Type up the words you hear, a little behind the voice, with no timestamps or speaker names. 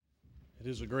It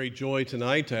is a great joy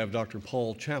tonight to have Dr.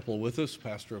 Paul Chappell with us,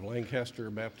 pastor of Lancaster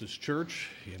Baptist Church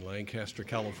in Lancaster,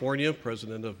 California,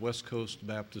 president of West Coast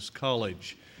Baptist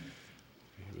College.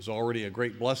 He was already a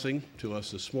great blessing to us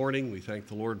this morning. We thank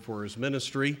the Lord for his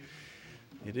ministry.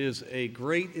 It is a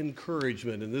great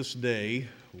encouragement in this day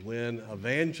when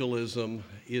evangelism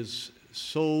is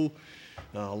so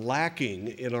lacking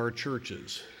in our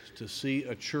churches, to see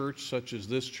a church such as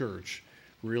this church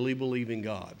really believing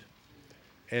God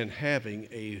and having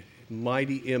a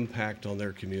mighty impact on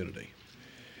their community.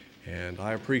 And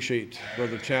I appreciate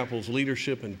Brother Chappell's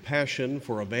leadership and passion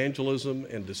for evangelism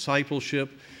and discipleship,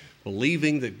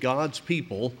 believing that God's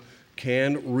people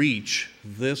can reach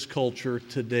this culture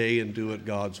today and do it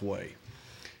God's way.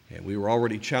 And we were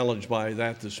already challenged by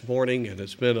that this morning, and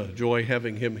it's been a joy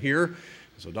having him here.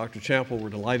 So Dr. Chappell, we're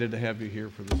delighted to have you here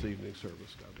for this evening's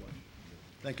service. God bless you.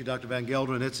 Thank you, Dr. Van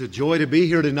Gelderen. It's a joy to be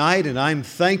here tonight, and I'm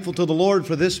thankful to the Lord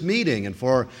for this meeting and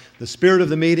for the spirit of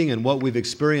the meeting and what we've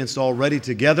experienced already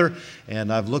together,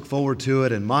 and I've looked forward to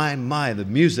it, and my, the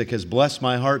music has blessed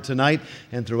my heart tonight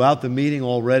and throughout the meeting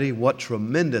already. What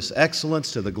tremendous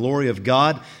excellence to the glory of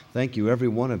God. Thank you, every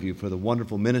one of you, for the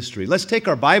wonderful ministry. Let's take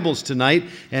our Bibles tonight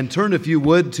and turn, if you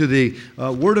would, to the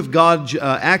Word of God,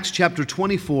 Acts chapter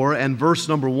 24 and verse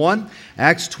number 1.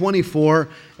 Acts 24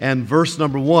 and verse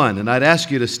number 1. And I'd ask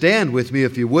you to stand with me,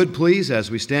 if you would, please, as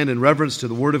we stand in reverence to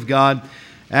the Word of God.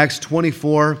 Acts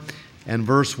 24 and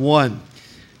verse 1.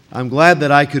 I'm glad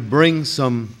that I could bring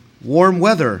some warm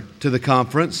weather to the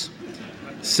conference.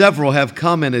 Several have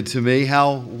commented to me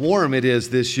how warm it is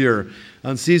this year.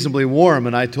 Unseasonably warm,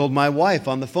 and I told my wife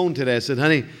on the phone today, I said,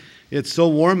 honey, it's so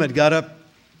warm it got up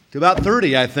to about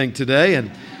 30, I think, today,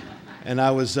 and I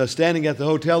was standing at the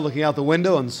hotel looking out the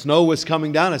window, and snow was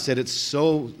coming down. I said, it's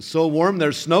so warm,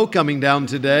 there's snow coming down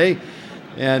today,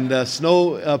 and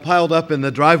snow piled up in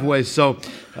the driveway, so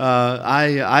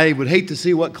I would hate to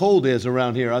see what cold is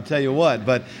around here, I'll tell you what,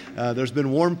 but there's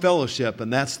been warm fellowship,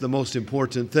 and that's the most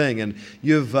important thing. And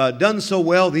you've done so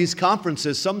well. These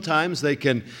conferences, sometimes they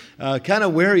can kind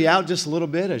of wear you out just a little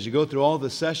bit as you go through all the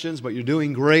sessions, but you're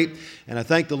doing great, and I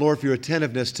thank the Lord for your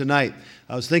attentiveness tonight.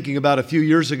 I was thinking about a few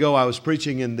years ago, I was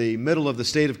preaching in the middle of the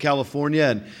state of California,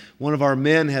 and one of our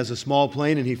men has a small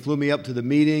plane, and he flew me up to the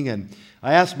meeting, and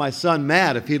I asked my son,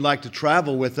 Matt, if he'd like to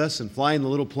travel with us and fly in the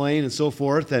little plane and so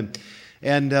forth.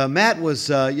 And Matt was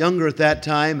younger at that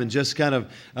time and just kind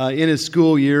of in his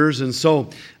school years. And so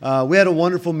we had a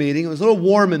wonderful meeting. It was a little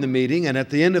warm in the meeting. And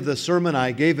at the end of the sermon,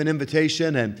 I gave an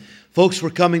invitation. And folks were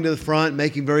coming to the front,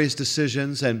 making various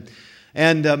decisions. And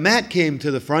Matt came to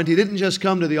the front. He didn't just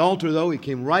come to the altar, though. He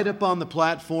came right up on the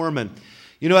platform. And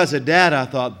you know, as a dad, I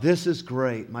thought, this is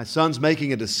great. My son's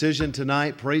making a decision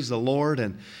tonight. Praise the Lord.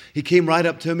 And he came right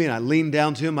up to me, and I leaned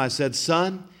down to him. I said,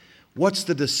 son, what's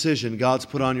the decision God's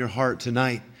put on your heart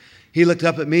tonight? He looked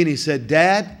up at me, and he said,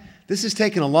 Dad, this is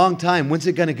taking a long time. When's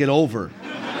it going to get over?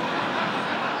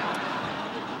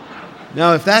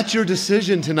 Now, if that's your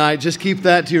decision tonight, just keep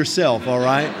that to yourself, all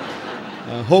right?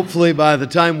 Hopefully, by the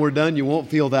time we're done, you won't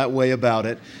feel that way about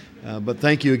it. But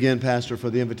thank you again, Pastor,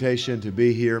 for the invitation to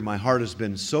be here. My heart has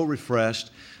been so refreshed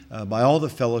by all the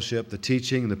fellowship, the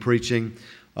teaching, the preaching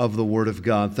of the Word of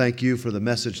God. Thank you for the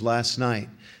message last night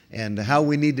and how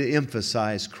we need to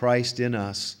emphasize Christ in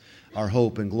us, our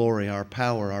hope and glory, our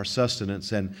power, our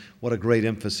sustenance, and what a great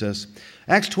emphasis.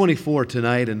 Acts 24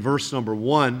 tonight and verse number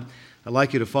 1. I'd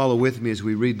like you to follow with me as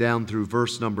we read down through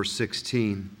verse number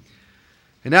 16.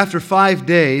 And after 5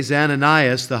 days,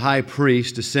 Ananias, the high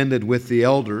priest, descended with the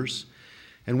elders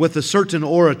and with a certain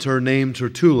orator named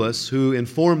Tertullus, who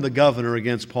informed the governor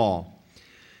against Paul.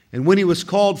 And when he was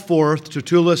called forth,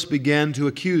 Tertullus began to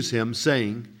accuse him,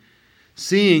 saying,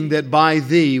 seeing that by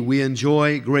thee we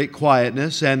enjoy great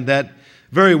quietness, and that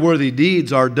very worthy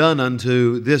deeds are done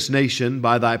unto this nation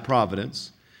by thy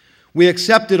providence, we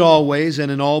accept it always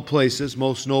and in all places,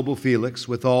 most noble Felix,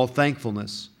 with all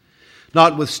thankfulness.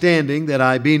 Notwithstanding that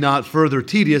I be not further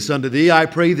tedious unto thee, I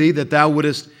pray thee that thou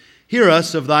wouldest hear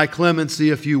us of thy clemency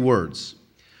a few words.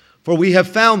 For we have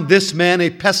found this man a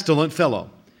pestilent fellow,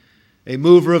 a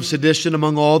mover of sedition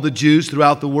among all the Jews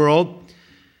throughout the world,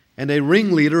 and a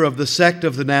ringleader of the sect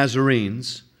of the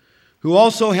Nazarenes, who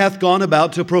also hath gone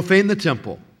about to profane the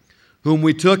temple, whom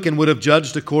we took and would have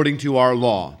judged according to our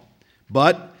law.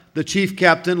 But the chief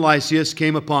captain Lysias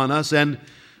came upon us, and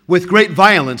with great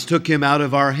violence took him out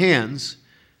of our hands,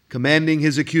 commanding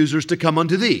his accusers to come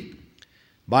unto thee,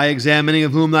 by examining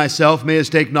of whom thyself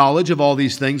mayest take knowledge of all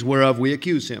these things whereof we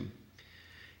accuse him.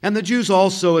 And the Jews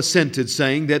also assented,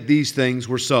 saying that these things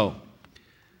were so.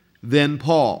 Then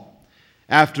Paul,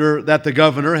 after that the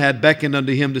governor had beckoned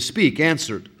unto him to speak,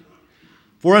 answered,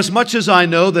 For as much as I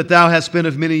know that thou hast been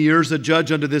of many years a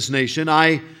judge unto this nation,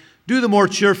 I do the more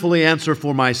cheerfully answer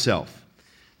for myself,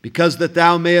 because that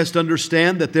thou mayest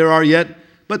understand that there are yet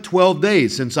but 12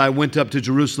 days since I went up to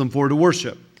Jerusalem for to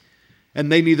worship.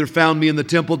 And they neither found me in the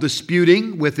temple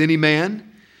disputing with any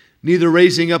man, neither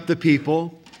raising up the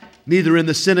people, neither in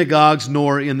the synagogues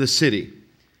nor in the city.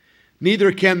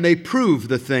 Neither can they prove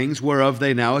the things whereof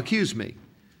they now accuse me.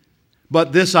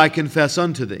 But this I confess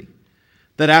unto thee,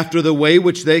 that after the way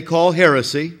which they call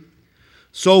heresy,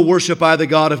 so worship I the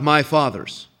God of my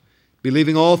fathers,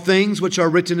 believing all things which are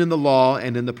written in the law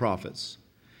and in the prophets,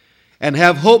 and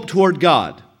have hope toward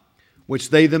God,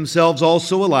 which they themselves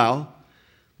also allow,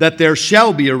 that there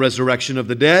shall be a resurrection of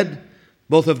the dead,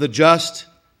 both of the just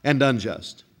and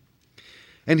unjust.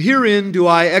 And herein do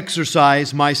I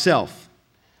exercise myself,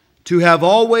 to have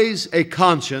always a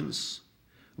conscience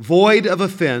void of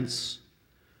offense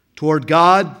toward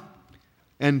God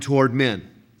and toward men.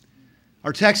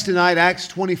 Our text tonight, Acts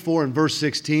 24 and verse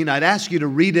 16. I'd ask you to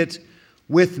read it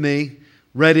with me.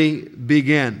 Ready,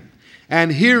 begin.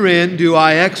 And herein do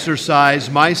I exercise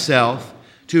myself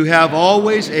to have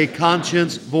always a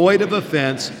conscience void of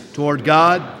offense toward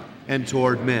God and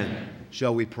toward men.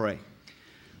 Shall we pray?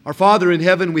 Our Father in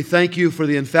heaven, we thank you for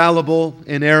the infallible,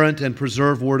 inerrant, and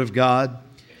preserved Word of God.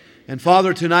 And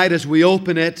Father, tonight as we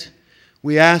open it,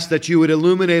 we ask that you would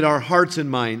illuminate our hearts and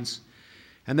minds,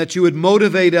 and that you would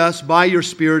motivate us by your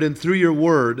Spirit and through your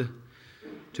Word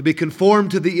to be conformed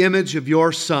to the image of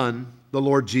your Son, the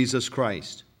Lord Jesus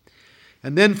Christ.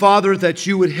 And then, Father, that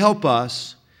you would help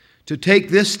us to take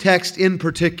this text in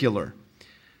particular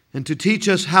and to teach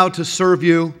us how to serve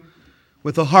you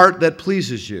with a heart that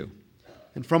pleases you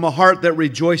and from a heart that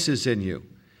rejoices in you.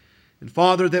 And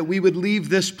Father, that we would leave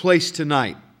this place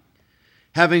tonight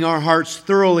having our hearts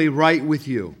thoroughly right with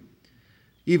you,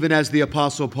 even as the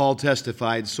Apostle Paul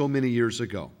testified so many years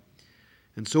ago.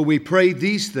 And so we pray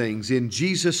these things in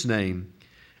Jesus' name.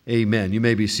 Amen. You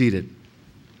may be seated.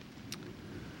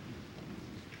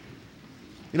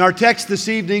 In our text this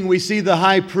evening, we see the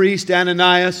high priest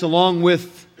Ananias along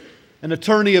with an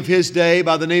attorney of his day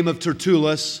by the name of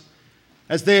Tertullus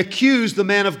as they accuse the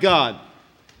man of God.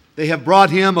 They have brought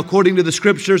him, according to the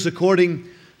Scriptures, according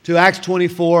to Acts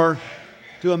 24,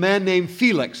 to a man named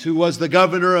Felix, who was the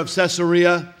governor of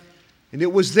Caesarea. And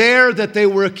it was there that they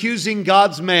were accusing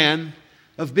God's man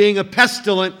of being a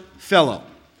pestilent fellow.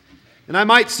 And I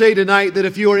might say tonight that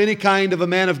if you are any kind of a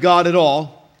man of God at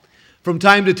all, from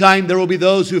time to time, there will be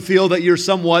those who feel that you're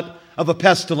somewhat of a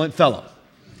pestilent fellow.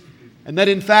 And that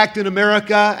in fact in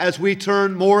America, as we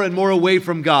turn more and more away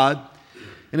from God,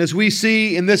 and as we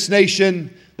see in this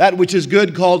nation that which is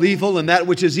good called evil and that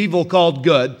which is evil called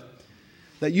good,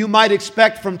 that you might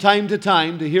expect from time to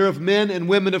time to hear of men and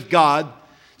women of God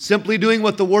simply doing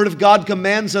what the Word of God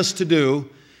commands us to do,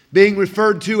 being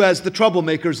referred to as the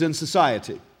troublemakers in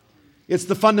society. It's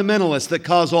the fundamentalists that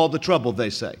cause all the trouble, they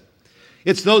say.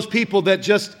 It's those people that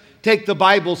just take the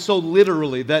Bible so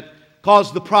literally that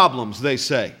cause the problems, they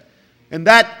say. And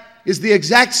that is the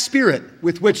exact spirit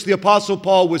with which the Apostle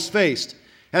Paul was faced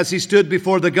as he stood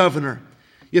before the governor.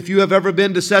 If you have ever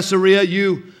been to Caesarea,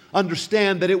 you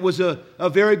understand that it was a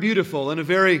very beautiful and a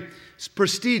very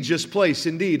prestigious place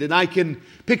indeed. And I can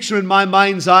picture in my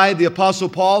mind's eye the Apostle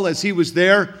Paul as he was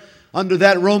there under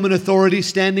that Roman authority,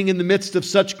 standing in the midst of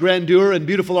such grandeur and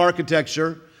beautiful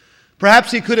architecture.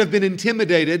 Perhaps he could have been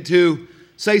intimidated to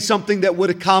say something that would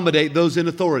accommodate those in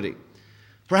authority.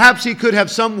 Perhaps he could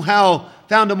have somehow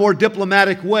found a more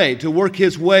diplomatic way to work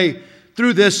his way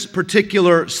through this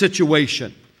particular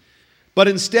situation. But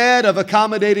instead of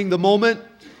accommodating the moment,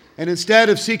 and instead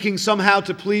of seeking somehow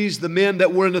to please the men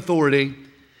that were in authority,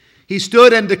 he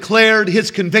stood and declared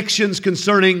his convictions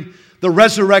concerning the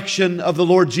resurrection of the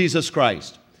Lord Jesus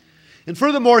Christ. And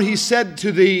furthermore, he said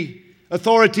to the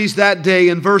authorities that day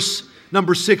in verse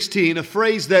number 16, a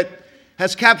phrase that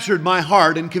has captured my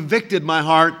heart and convicted my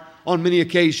heart on many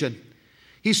occasions.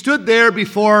 He stood there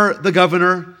before the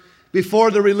governor,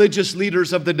 before the religious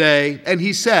leaders of the day, and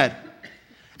he said,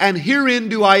 "And herein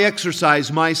do I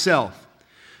exercise myself,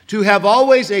 to have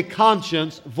always a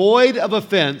conscience void of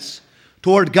offense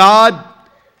toward God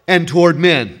and toward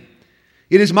men."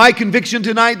 It is my conviction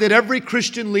tonight that every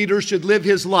Christian leader should live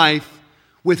his life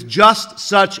with just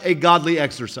such a godly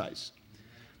exercise.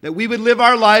 That we would live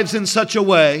our lives in such a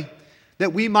way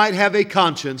that we might have a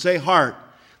conscience, a heart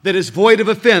that is void of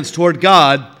offense toward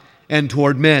God and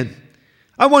toward men.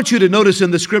 I want you to notice in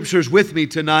the Scriptures with me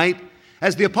tonight,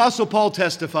 as the Apostle Paul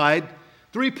testified,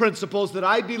 3 principles that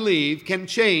I believe can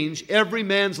change every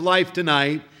man's life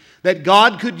tonight, that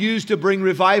God could use to bring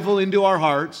revival into our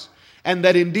hearts, and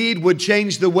that indeed would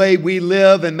change the way we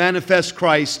live and manifest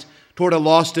Christ toward a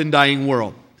lost and dying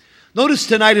world. Notice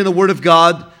tonight in the Word of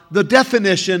God the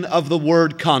definition of the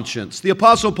word conscience. The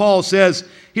Apostle Paul says,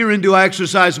 "Herein do I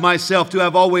exercise myself to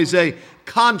have always a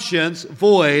conscience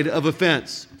void of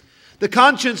offense." The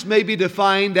conscience may be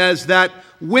defined as that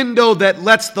window that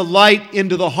lets the light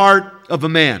into the heart of a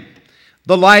man.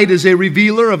 The light is a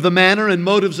revealer of the manner and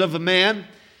motives of a man,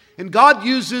 and God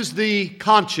uses the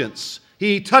conscience.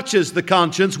 He touches the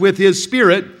conscience with His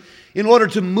Spirit in order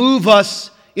to move us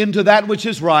into that which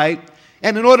is right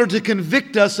and in order to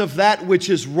convict us of that which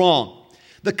is wrong.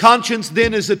 The conscience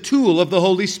then is a tool of the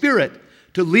Holy Spirit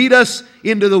to lead us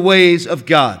into the ways of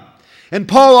God. And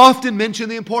Paul often mentioned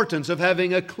the importance of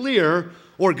having a clear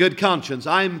or good conscience.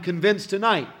 I'm convinced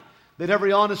tonight that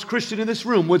every honest Christian in this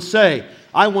room would say,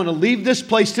 I want to leave this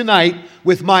place tonight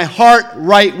with my heart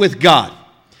right with God.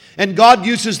 And God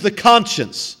uses the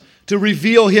conscience to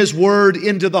reveal His Word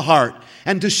into the heart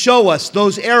and to show us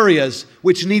those areas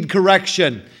which need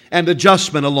correction and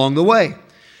adjustment along the way.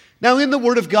 Now, in the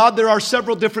Word of God, there are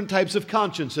several different types of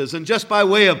consciences. And just by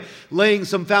way of laying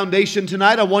some foundation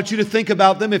tonight, I want you to think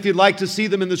about them. If you'd like to see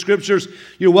them in the Scriptures,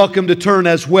 you're welcome to turn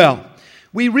as well.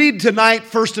 We read tonight,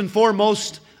 first and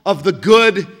foremost, of the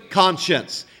good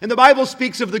conscience. And the Bible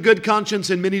speaks of the good conscience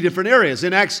in many different areas.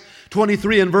 In Acts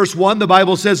 23 and verse 1, the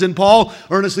Bible says, "And Paul,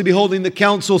 earnestly beholding the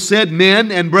council, said,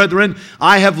 Men and brethren,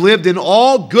 I have lived in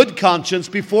all good conscience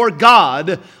before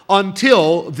God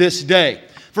until this day."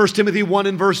 1 Timothy 1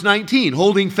 and verse 19,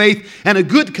 "Holding faith and a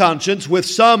good conscience, with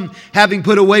some having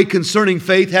put away concerning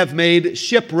faith have made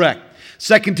shipwreck."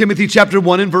 2 Timothy chapter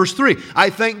 1 and verse 3, "I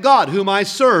thank God whom I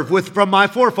serve from my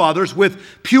forefathers with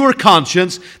pure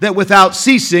conscience, that without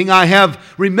ceasing I have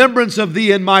remembrance of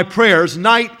thee in my prayers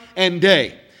night and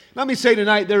day." Let me say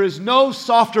tonight, there is no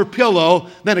softer pillow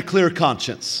than a clear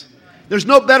conscience. There's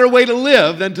no better way to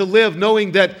live than to live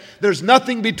knowing that there's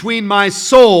nothing between my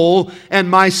soul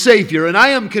and my Savior. And I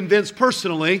am convinced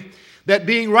personally that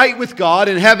being right with God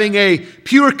and having a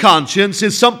pure conscience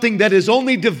is something that is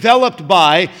only developed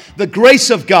by the grace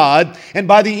of God and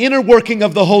by the inner working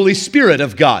of the Holy Spirit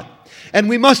of God. And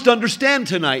we must understand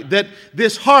tonight that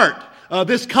this heart,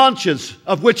 this conscience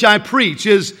of which I preach,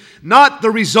 is not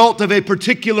the result of a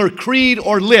particular creed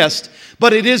or list,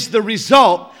 but it is the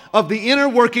result of the inner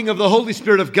working of the Holy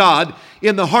Spirit of God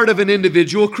in the heart of an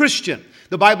individual Christian.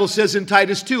 The Bible says in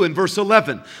Titus 2 and verse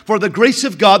 11, "For the grace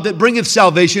of God that bringeth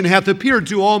salvation hath appeared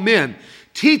to all men,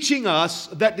 teaching us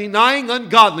that denying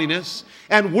ungodliness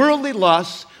and worldly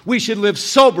lusts, we should live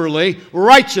soberly,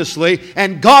 righteously,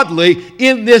 and godly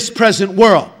in this present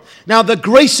world." Now, the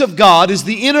grace of God is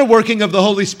the inner working of the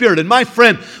Holy Spirit. And my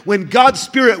friend, when God's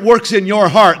Spirit works in your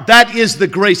heart, that is the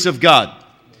grace of God.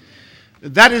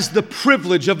 That is the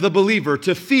privilege of the believer,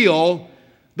 to feel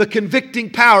the convicting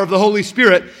power of the Holy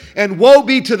Spirit. And woe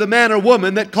be to the man or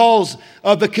woman that calls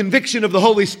the conviction of the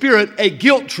Holy Spirit a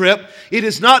guilt trip. It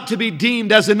is not to be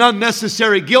deemed as an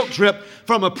unnecessary guilt trip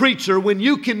from a preacher. When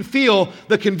you can feel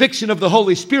the conviction of the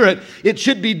Holy Spirit, it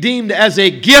should be deemed as a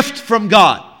gift from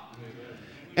God.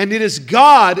 And it is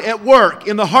God at work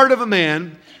in the heart of a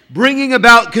man, bringing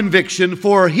about conviction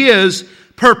for His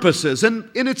purposes. And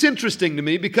it's interesting to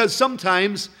me because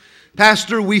sometimes,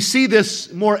 Pastor, we see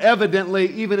this more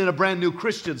evidently even in a brand new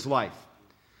Christian's life.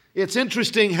 It's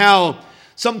interesting how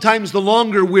sometimes the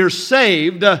longer we're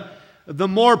saved, the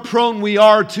more prone we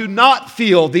are to not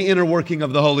feel the inner working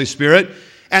of the Holy Spirit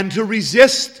and to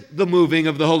resist the moving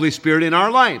of the Holy Spirit in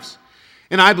our lives.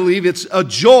 And I believe it's a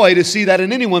joy to see that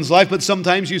in anyone's life, but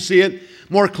sometimes you see it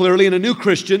more clearly in a new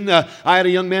Christian. I had a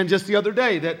young man just the other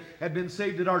day that had been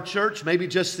saved at our church, maybe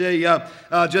just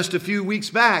a few weeks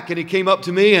back, and he came up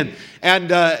to me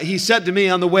and he said to me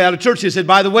on the way out of church, he said,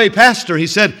 "By the way, Pastor," he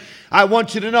said, "I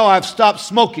want you to know I've stopped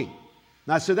smoking."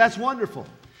 And I said, "That's wonderful."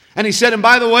 And he said, "And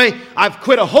by the way, I've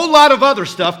quit a whole lot of other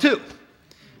stuff too."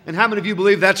 And how many of you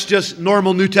believe that's just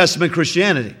normal New Testament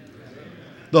Christianity?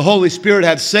 The Holy Spirit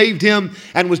had saved him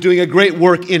and was doing a great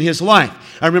work in his life.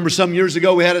 I remember some years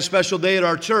ago we had a special day at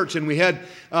our church and we had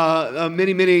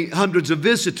many hundreds of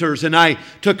visitors, and I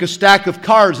took a stack of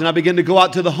cards and I began to go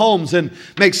out to the homes and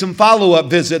make some follow-up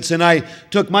visits, and I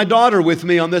took my daughter with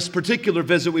me on this particular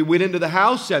visit. We went into the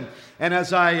house and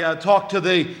as I talked to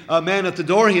the man at the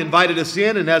door, he invited us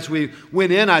in, and as we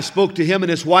went in, I spoke to him and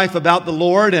his wife about the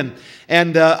Lord, and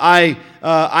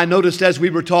I noticed as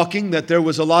we were talking that there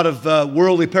was a lot of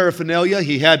worldly paraphernalia.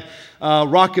 He had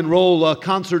rock and roll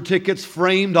concert tickets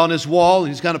framed on his wall,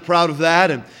 and he's kind of proud of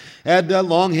that, and had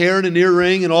long hair and an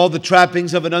earring and all the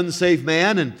trappings of an unsaved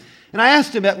man. And I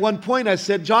asked him at one point, I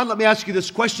said, "John, let me ask you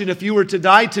this question. If you were to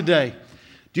die today,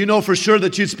 do you know for sure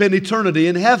that you'd spend eternity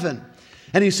in heaven?"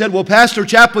 And he said, well, Pastor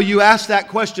Chappell, you asked that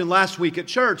question last week at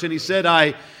church. And he said,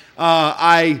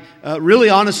 I really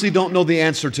honestly don't know the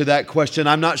answer to that question.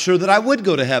 I'm not sure that I would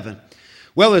go to heaven.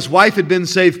 Well, his wife had been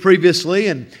saved previously,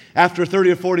 and after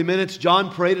 30 or 40 minutes,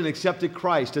 John prayed and accepted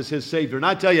Christ as his Savior. And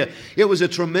I tell you, it was a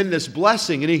tremendous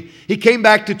blessing. And he came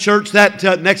back to church that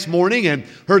next morning and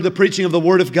heard the preaching of the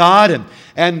Word of God,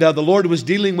 and the Lord was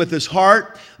dealing with his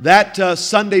heart. That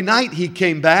Sunday night he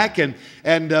came back, and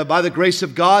by the grace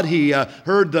of God, he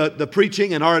heard the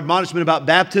preaching and our admonishment about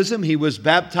baptism. He was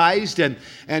baptized,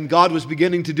 and God was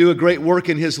beginning to do a great work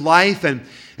in his life.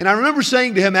 And I remember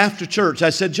saying to him after church, I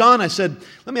said, John,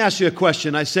 let me ask you a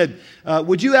question. I said,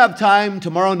 would you have time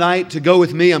tomorrow night to go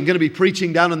with me? I'm going to be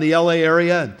preaching down in the LA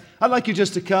area, and I'd like you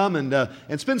just to come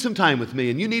and spend some time with me.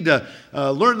 And you need to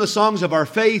learn the songs of our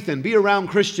faith and be around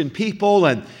Christian people.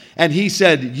 And he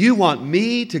said, you want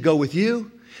me to go with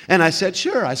you? And I said,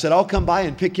 sure. I said, I'll come by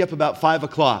and pick you up about 5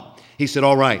 o'clock. He said,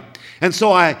 all right. And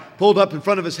so I pulled up in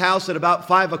front of his house at about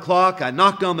 5 o'clock. I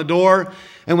knocked on the door.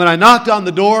 And when I knocked on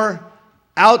the door,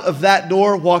 out of that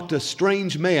door walked a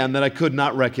strange man that I could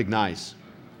not recognize.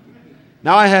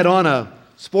 Now, I had on a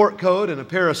sport coat and a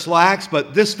pair of slacks,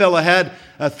 but this fella had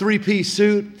a three-piece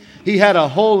suit. He had a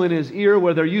hole in his ear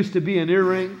where there used to be an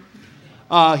earring.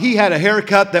 He had a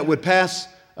haircut that would pass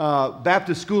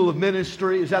Baptist School of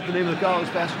Ministry. Is that the name of the college,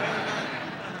 Pastor?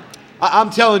 I'm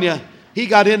telling you, he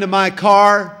got into my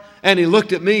car and he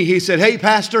looked at me. He said, hey,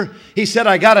 Pastor, he said,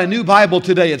 I got a new Bible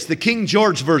today. It's the King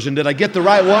George version. Did I get the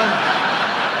right one?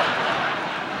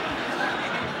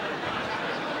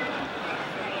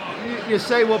 You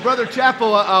say, well, Brother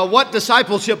Chappell, what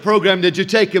discipleship program did you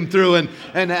take him through,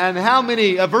 and how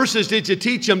many verses did you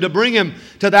teach him to bring him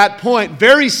to that point?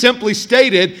 Very simply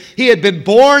stated, he had been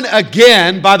born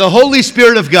again by the Holy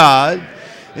Spirit of God,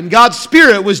 and God's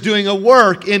Spirit was doing a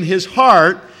work in his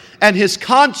heart, and his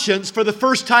conscience for the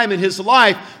first time in his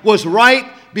life was right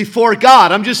before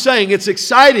God. I'm just saying, it's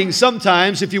exciting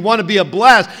sometimes if you want to be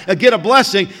get a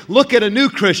blessing, look at a new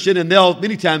Christian, and they'll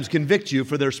many times convict you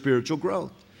for their spiritual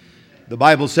growth. The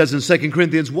Bible says in 2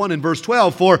 Corinthians 1 and verse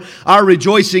 12, for our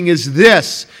rejoicing is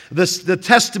this, the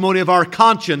testimony of our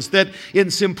conscience, that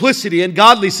in simplicity and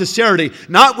godly sincerity,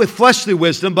 not with fleshly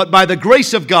wisdom, but by the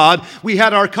grace of God, we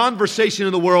had our conversation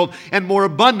in the world, and more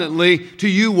abundantly to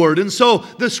you word. And so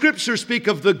the Scriptures speak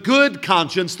of the good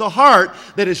conscience, the heart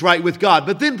that is right with God.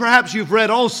 But then perhaps you've read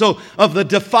also of the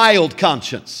defiled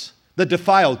conscience. The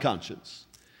defiled conscience.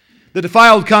 The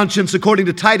defiled conscience, according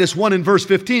to Titus 1 and verse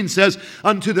 15, says,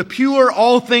 unto the pure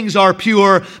all things are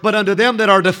pure, but unto them that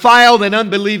are defiled and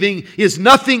unbelieving is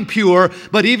nothing pure,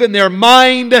 but even their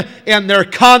mind and their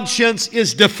conscience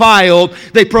is defiled.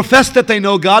 They profess that they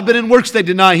know God, but in works they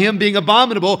deny Him, being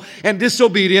abominable and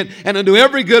disobedient, and unto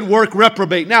every good work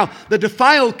reprobate. Now, the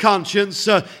defiled conscience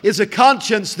is a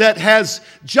conscience that has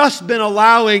just been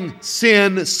allowing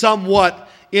sin somewhat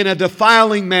in a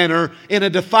defiling manner, in a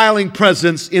defiling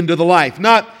presence into the life.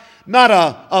 Not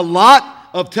a lot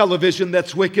of television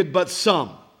that's wicked, but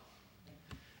some.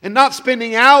 And not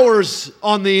spending hours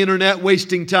on the internet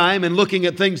wasting time and looking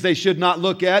at things they should not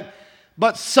look at,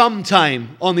 but some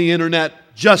time on the internet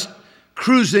just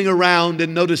cruising around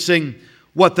and noticing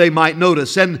what they might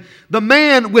notice. And the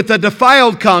man with a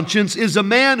defiled conscience is a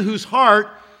man whose heart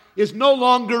is no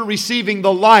longer receiving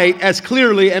the light as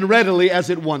clearly and readily as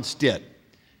it once did.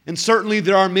 And certainly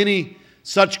there are many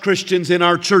such Christians in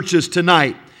our churches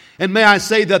tonight. And may I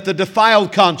say that the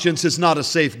defiled conscience is not a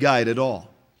safe guide at all.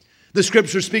 The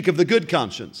Scriptures speak of the good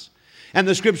conscience, and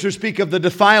the Scriptures speak of the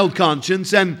defiled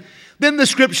conscience, and then the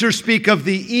Scriptures speak of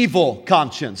the evil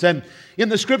conscience. And in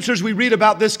the Scriptures we read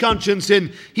about this conscience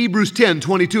in Hebrews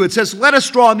 10:22. It says, let us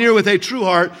draw near with a true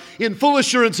heart in full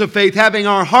assurance of faith, having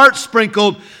our hearts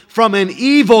sprinkled from an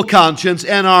evil conscience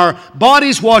and our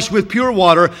bodies washed with pure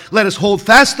water. Let us hold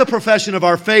fast the profession of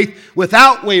our faith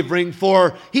without wavering,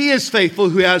 for He is faithful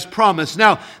who has promised.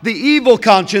 Now, the evil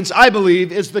conscience, I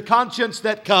believe, is the conscience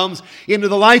that comes into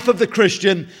the life of the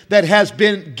Christian that has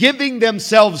been giving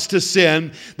themselves to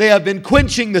sin. They have been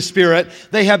quenching the Spirit.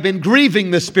 They have been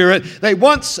grieving the Spirit. They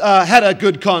once had a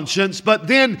good conscience, but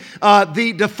then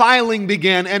the defiling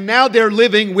began, and now they're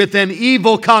living with an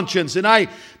evil conscience. And I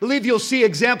believe you'll see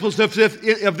examples of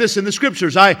this in the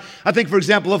Scriptures. I think, for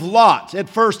example, of Lot. At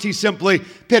first, he simply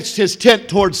pitched his tent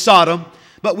towards Sodom,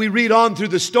 but we read on through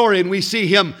the story and we see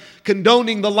him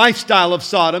condoning the lifestyle of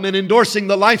Sodom and endorsing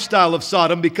the lifestyle of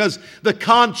Sodom because the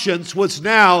conscience was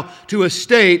now to a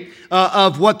state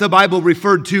of what the Bible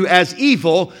referred to as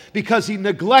evil because he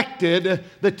neglected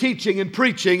the teaching and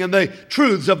preaching and the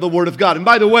truths of the Word of God. And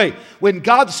by the way, when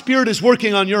God's Spirit is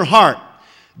working on your heart,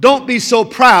 don't be so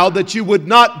proud that you would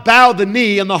not bow the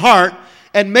knee in the heart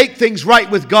and make things right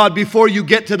with God before you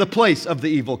get to the place of the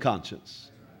evil conscience.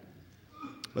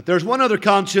 But there's one other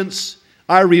conscience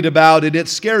I read about, and it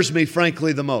scares me,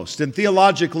 frankly, the most. And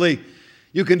theologically,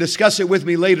 you can discuss it with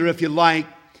me later if you like.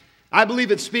 I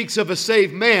believe it speaks of a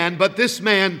saved man, but this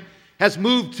man has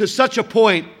moved to such a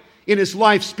point in his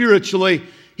life spiritually,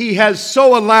 he has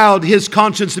so allowed his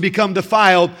conscience to become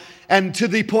defiled and to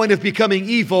the point of becoming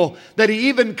evil that he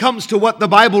even comes to what the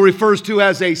Bible refers to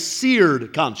as a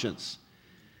seared conscience.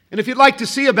 And if you'd like to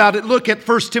see about it, look at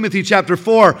 1 Timothy chapter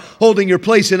 4, holding your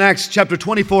place in Acts chapter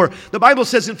 24. The Bible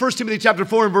says in 1 Timothy chapter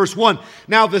 4 and verse 1,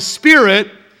 "Now the Spirit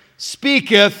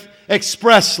speaketh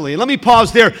expressly." Let me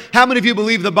pause there. How many of you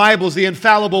believe the Bible is the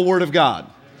infallible Word of God?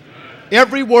 Amen.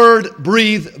 Every word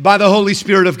breathed by the Holy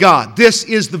Spirit of God. This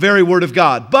is the very Word of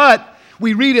God. But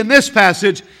we read in this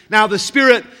passage, "Now the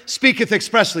Spirit speaketh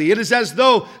expressly." It is as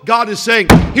though God is saying,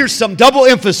 here's some double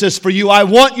emphasis for you. I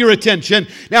want your attention.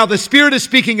 Now the Spirit is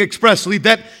speaking expressly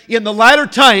that in the latter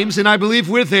times, and I believe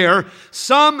we're there,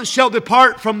 some shall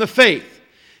depart from the faith,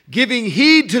 giving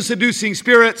heed to seducing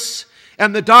spirits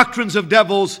and the doctrines of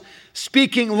devils,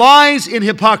 speaking lies in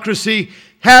hypocrisy,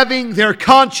 having their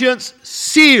conscience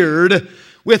seared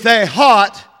with a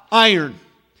hot iron.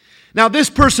 Now, this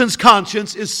person's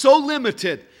conscience is so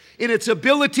limited in its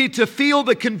ability to feel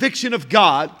the conviction of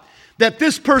God that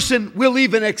this person will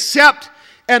even accept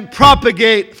and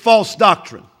propagate false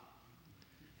doctrine.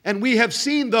 And we have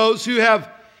seen those who have,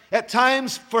 at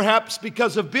times, perhaps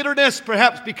because of bitterness,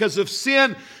 perhaps because of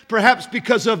sin, perhaps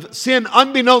because of sin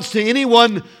unbeknownst to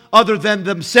anyone other than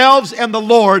themselves and the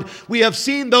Lord, we have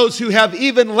seen those who have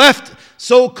even left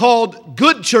so-called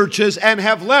good churches and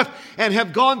have left and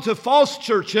have gone to false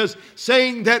churches,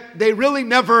 saying that they really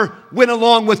never went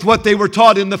along with what they were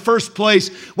taught in the first place.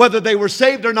 Whether they were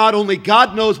saved or not, only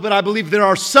God knows, but I believe there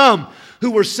are some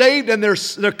who were saved and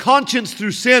their conscience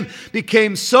through sin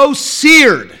became so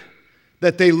seared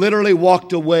that they literally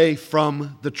walked away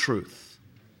from the truth.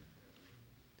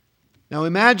 Now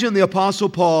imagine the Apostle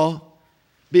Paul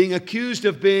being accused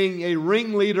of being a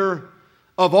ringleader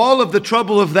of all of the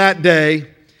trouble of that day,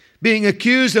 being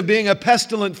accused of being a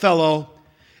pestilent fellow,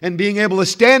 and being able to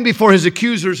stand before his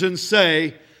accusers and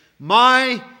say,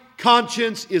 "My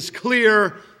conscience is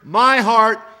clear, my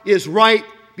heart is right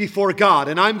before God."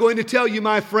 And I'm going to tell you,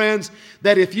 my friends,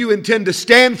 that if you intend to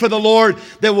stand for the Lord,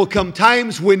 there will come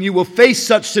times when you will face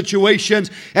such situations,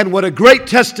 and what a great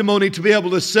testimony to be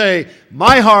able to say,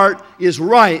 "My heart is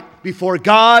right before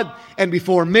God and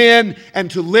before men," and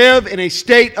to live in a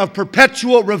state of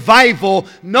perpetual revival,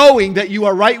 knowing that you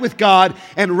are right with God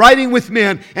and righting with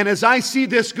men. And as I see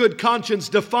this good conscience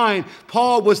defined,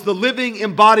 Paul was the living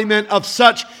embodiment of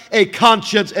such a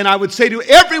conscience. And I would say to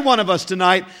every one of us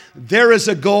tonight, there is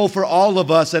a goal for all of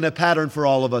us and a pattern for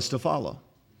all of us to follow,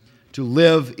 to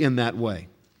live in that way.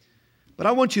 But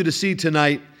I want you to see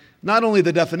tonight not only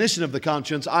the definition of the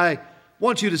conscience, I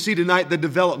want you to see tonight the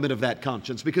development of that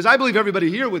conscience. Because I believe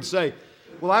everybody here would say,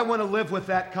 well, I want to live with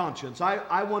that conscience.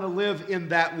 I want to live in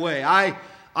that way. I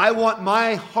want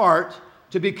my heart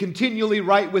to be continually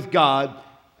right with God,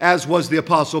 as was the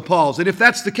Apostle Paul's. And if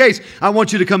that's the case, I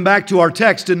want you to come back to our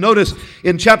text and notice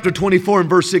in chapter 24 and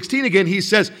verse 16 again, he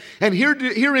says, "And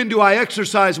herein do I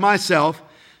exercise myself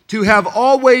to have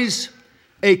always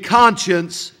a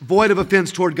conscience void of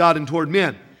offense toward God and toward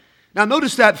men." Now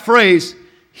notice that phrase,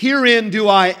 "Herein do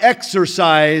I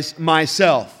exercise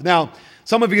myself." Now,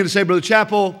 some of you are going to say, "Brother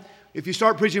Chappell, if you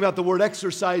start preaching about the word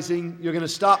exercising, you're going to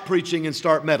stop preaching and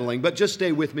start meddling." But just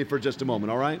stay with me for just a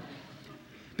moment, all right?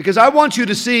 Because I want you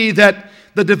to see that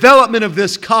the development of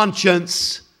this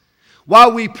conscience,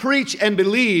 while we preach and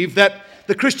believe that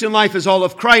the Christian life is all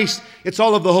of Christ, it's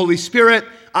all of the Holy Spirit,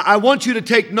 I want you to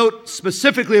take note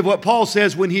specifically of what Paul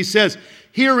says when he says,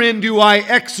 "Herein do I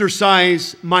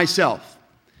exercise myself."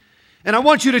 And I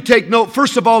want you to take note,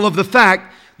 first of all, of the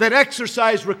fact that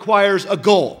exercise requires a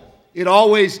goal. It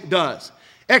always does.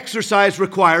 Exercise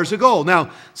requires a goal. Now,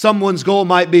 someone's goal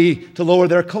might be to lower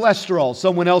their cholesterol.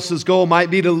 Someone else's goal might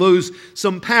be to lose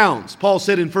some pounds. Paul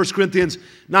said in 1 Corinthians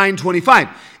 9:25,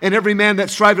 "And every man that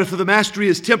striveth for the mastery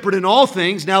is temperate in all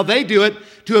things. Now they do it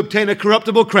to obtain a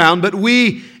corruptible crown, but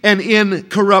we an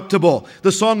incorruptible."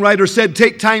 The songwriter said,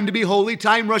 "Take time to be holy.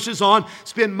 Time rushes on.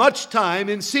 Spend much time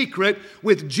in secret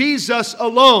with Jesus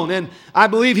alone." And I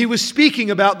believe he was speaking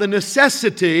about the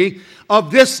necessity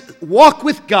of this walk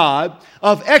with God,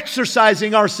 of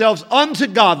exercising ourselves unto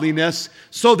godliness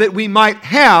so that we might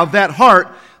have that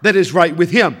heart that is right with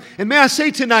Him. And may I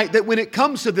say tonight that when it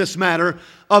comes to this matter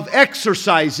of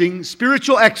exercising,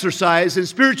 spiritual exercise and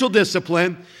spiritual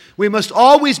discipline, we must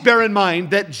always bear in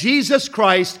mind that Jesus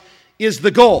Christ is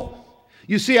the goal.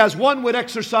 You see, as one would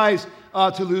exercise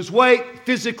to lose weight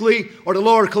physically or to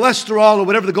lower cholesterol or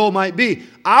whatever the goal might be.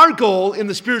 Our goal in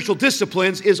the spiritual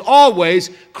disciplines is always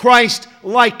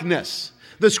Christ-likeness.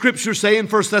 The Scriptures say in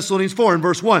 1 Thessalonians 4 and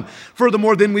verse 1,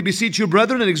 "Furthermore, then we beseech you,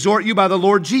 brethren, and exhort you by the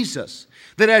Lord Jesus,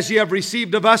 that as ye have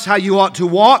received of us how you ought to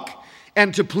walk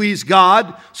and to please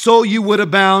God, so you would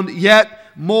abound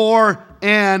yet more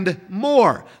and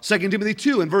more." 2 Timothy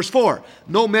 2 and verse 4,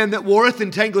 "No man that warreth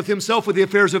entangleth himself with the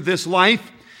affairs of this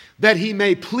life, that he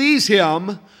may please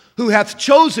him who hath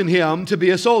chosen him to be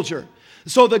a soldier."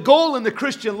 So the goal in the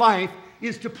Christian life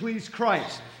is to please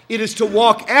Christ. It is to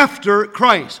walk after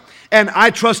Christ. And I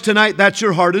trust tonight that's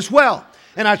your heart as well.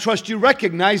 And I trust you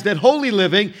recognize that holy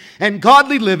living and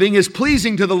godly living is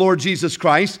pleasing to the Lord Jesus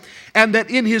Christ, and that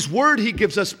in His Word He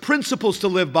gives us principles to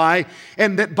live by,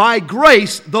 and that by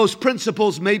grace those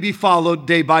principles may be followed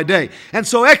day by day. And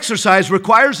so exercise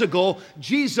requires a goal.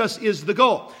 Jesus is the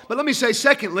goal. But let me say,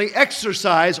 secondly,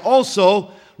 exercise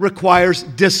also requires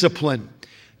discipline.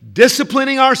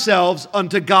 Disciplining ourselves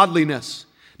unto godliness.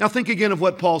 Now think again of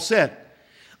what Paul said.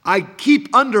 "I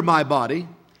keep under my body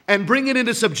and bring it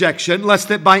into subjection, lest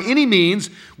that by any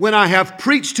means, when I have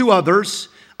preached to others,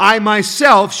 I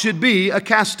myself should be a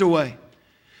castaway."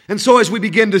 And so as we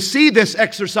begin to see this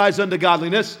exercise unto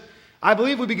godliness, I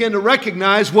believe we begin to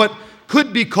recognize what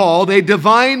could be called a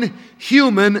divine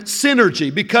human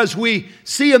synergy, because we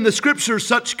see in the Scriptures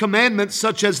such commandments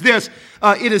such as this: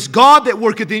 it is God that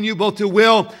worketh in you both to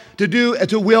will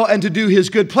and to do His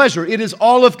good pleasure. It is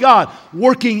all of God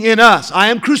working in us. "I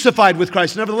am crucified with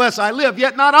Christ, nevertheless I live,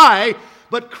 yet not I,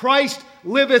 but Christ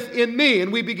liveth in me."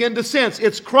 And we begin to sense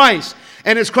it's Christ,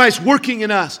 and it's Christ working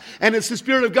in us, and it's the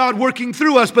Spirit of God working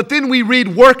through us. But then we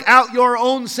read, "Work out your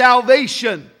own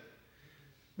salvation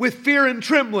with fear and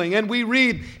trembling." And we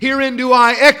read, "Herein do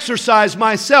I exercise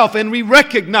myself." And we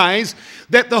recognize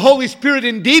that the Holy Spirit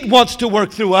indeed wants to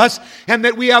work through us, and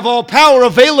that we have all power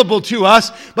available to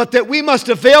us, but that we must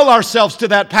avail ourselves to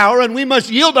that power, and we must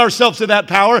yield ourselves to that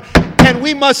power, and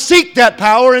we must seek that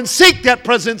power and seek that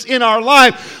presence in our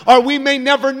life, or we may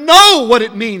never know what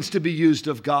it means to be used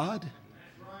of God,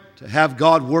 to have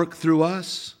God work through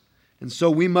us. And so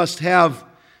we must have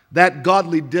that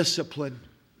godly discipline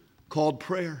called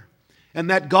prayer, and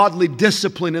that godly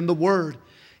discipline in the Word,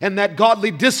 and that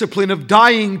godly discipline of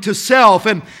dying to self.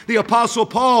 And the Apostle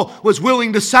Paul was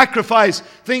willing to sacrifice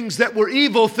things that were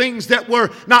evil, things that were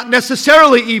not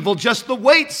necessarily evil, just the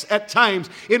weights at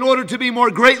times, in order to be more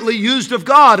greatly used of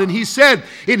God. And he said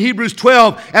in Hebrews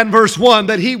 12 and verse 1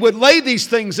 that he would lay these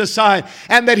things aside,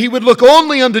 and that he would look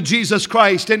only unto Jesus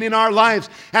Christ. And in our lives,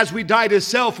 as we die to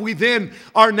self, we then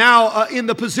are now in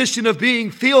the position of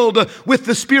being filled with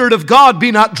the Spirit of God.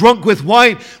 "Be not drunk with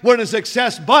wine, wherein is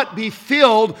excess, but be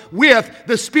filled with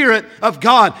the Spirit of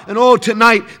God." And oh,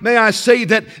 tonight, may I say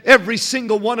that every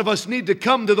single one of us need to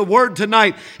come to the Word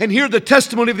tonight and hear the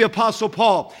testimony of the Apostle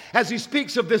Paul as he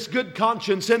speaks of this good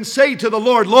conscience, and say to the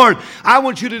Lord, "Lord, I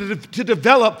want you to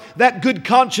develop that good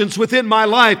conscience within my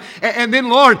life. And then,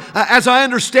 Lord, as I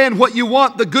understand what you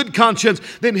want, the good conscience,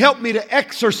 then help me to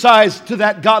exercise to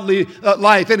that godly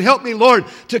life. And help me, Lord,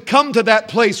 to come to that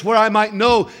place where I might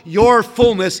know your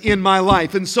fullness in my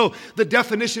life." And so the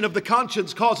definition of the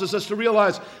conscience causes us to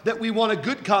realize that we want a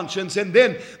good conscience, and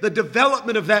then the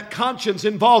development of that conscience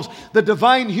involves the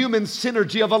divine human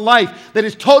synergy of a life that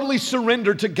is totally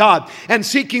surrendered to God and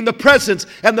seeking the presence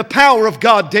and the power of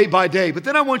God day by day. But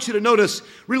then I want you to notice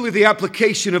really the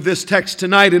application of this text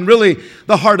tonight, and really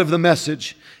the heart of the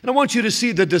message. And I want you to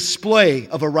see the display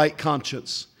of a right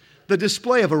conscience. The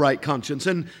display of a right conscience.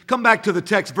 And come back to the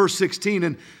text, verse 16,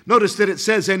 and notice that it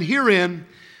says, "And herein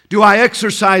do I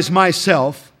exercise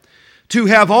myself, to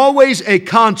have always a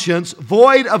conscience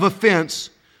void of offense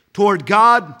toward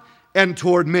God and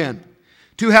toward men."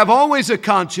 To have always a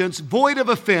conscience void of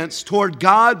offense toward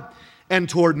God and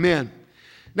toward men.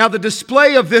 Now, the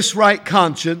display of this right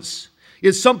conscience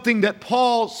is something that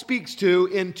Paul speaks to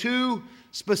in two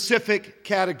specific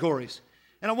categories.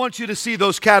 And I want you to see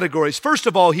those categories. First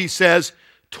of all, he says,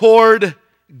 toward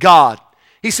God.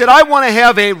 He said, I want to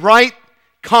have a right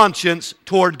conscience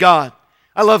toward God.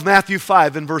 I love Matthew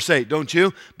 5 and verse 8, don't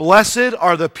you? "Blessed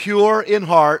are the pure in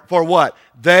heart, for what?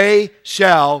 They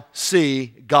shall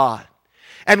see God."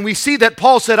 And we see that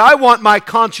Paul said, I want my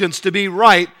conscience to be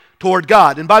right toward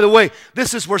God. And by the way,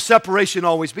 this is where separation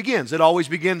always begins. It always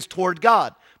begins toward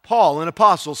God. Paul, an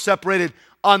apostle, separated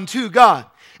unto God.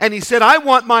 And he said, I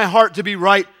want my heart to be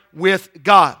right with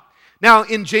God. Now,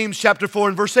 in James chapter 4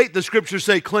 and verse 8, the Scriptures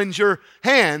say, cleanse your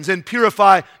hands and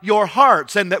purify your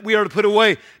hearts, and that we are to put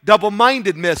away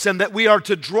double-mindedness, and that we are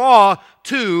to draw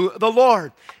to the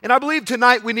Lord. And I believe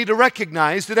tonight we need to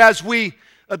recognize that as we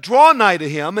draw nigh to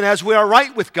Him, and as we are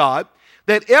right with God,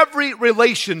 that every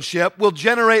relationship will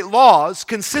generate laws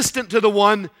consistent to the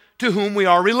one to whom we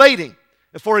are relating.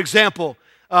 For example,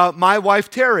 my wife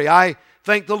Terry, I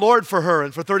thank the Lord for her,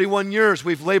 and for 31 years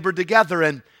we've labored together,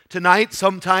 and tonight,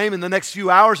 sometime in the next few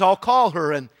hours, I'll call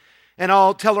her and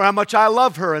I'll tell her how much I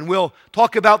love her, and we'll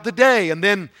talk about the day, and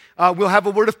then we'll have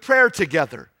a word of prayer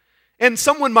together. And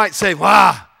someone might say,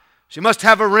 wow, she must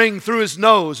have a ring through his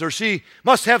nose, or she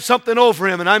must have something over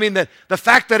him. And I mean, the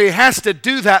fact that he has to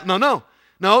do that, no,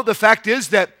 the fact is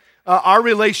that our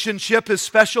relationship is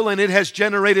special, and it has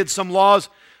generated some laws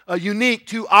unique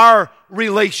to our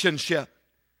relationship.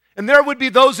 And there would be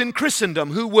those in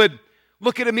Christendom who would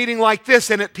look at a meeting like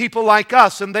this and at people like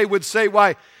us, and they would say,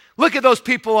 why, look at those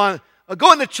people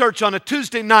going to church on a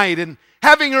Tuesday night and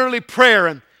having early prayer,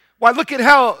 and why, look at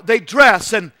how they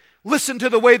dress, and listen to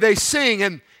the way they sing,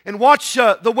 and watch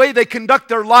the way they conduct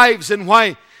their lives, and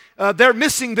why they're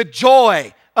missing the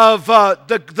joy of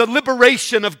the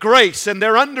liberation of grace, and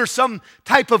they're under some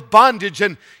type of bondage,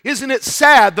 and isn't it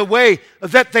sad the way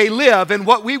that they live? And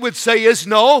what we would say is,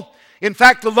 no, in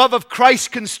fact, the love of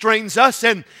Christ constrains us,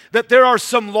 and that there are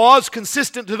some laws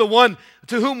consistent to the one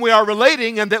to whom we are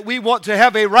relating, and that we want to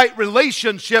have a right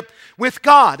relationship with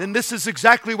God. And this is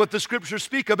exactly what the Scriptures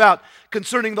speak about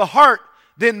concerning the heart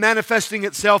then manifesting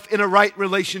itself in a right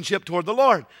relationship toward the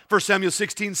Lord. 1 Samuel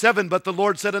 16:7, but the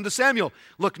Lord said unto Samuel,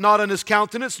 look not on his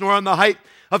countenance, nor on the height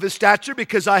of his stature,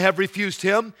 because I have refused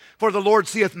him. For the Lord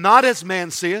seeth not as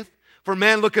man seeth. For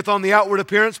man looketh on the outward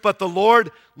appearance, but the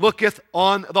Lord looketh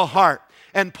on the heart.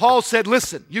 And Paul said,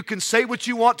 listen, you can say what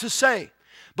you want to say,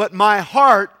 but my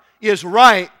heart is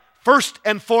right first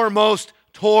and foremost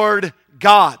toward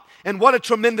God. And what a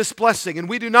tremendous blessing. And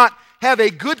we do not have a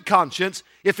good conscience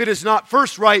if it is not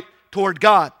first right toward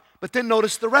God. But then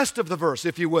notice the rest of the verse,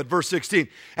 if you would, verse 16.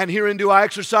 And herein do I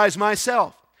exercise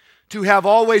myself, to have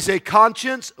always a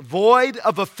conscience void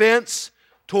of offense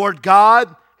toward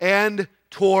God and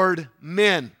toward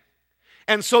men.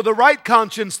 And so the right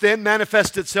conscience then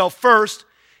manifests itself first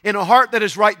in a heart that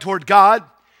is right toward God,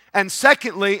 and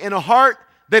secondly, in a heart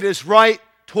that is right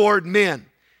toward men.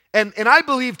 And I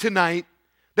believe tonight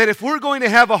that if we're going to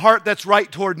have a heart that's right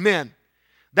toward men,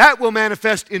 that will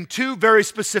manifest in two very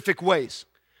specific ways.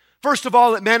 First of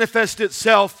all, it manifests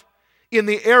itself in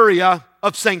the area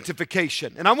of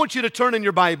sanctification. And I want you to turn in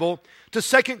your Bible to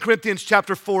 2 Corinthians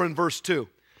chapter 4 and verse 2.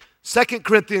 2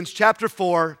 Corinthians chapter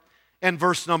 4 and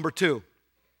verse number 2.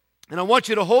 And I want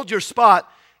you to hold your spot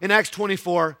in Acts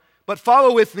 24, but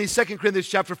follow with me 2 Corinthians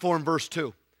chapter 4 and verse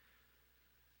 2.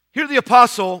 Here the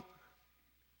apostle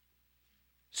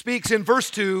speaks in verse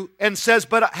 2 and says,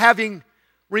 but having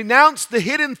renounced the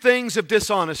hidden things of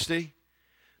dishonesty,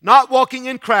 not walking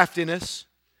in craftiness,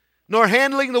 nor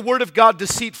handling the word of God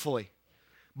deceitfully,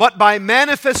 but by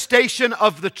manifestation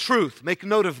of the truth, make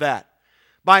note of that,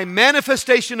 by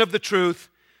manifestation of the truth,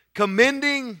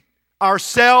 commending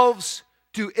ourselves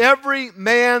to every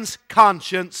man's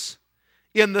conscience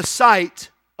in the sight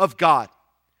of God.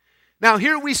 Now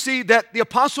here we see that the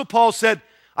Apostle Paul said,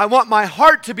 I want my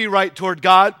heart to be right toward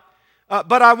God,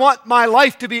 but I want my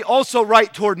life to be also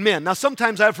right toward men. Now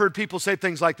sometimes I've heard people say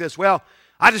things like this, well,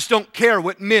 I just don't care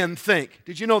what men think.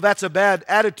 Did you know that's a bad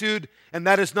attitude, and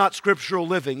that is not scriptural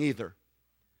living either?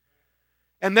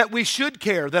 And that we should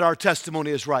care that our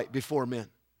testimony is right before men.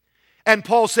 And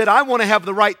Paul said, I want to have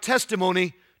the right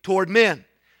testimony toward men.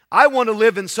 I want to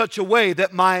live in such a way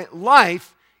that my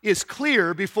life is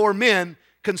clear before men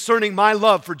concerning my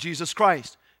love for Jesus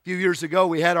Christ. A few years ago,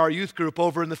 we had our youth group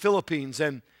over in the Philippines,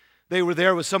 and they were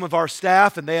there with some of our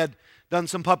staff, and they had done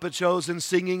some puppet shows and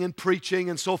singing and preaching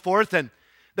and so forth, and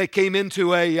they came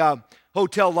into a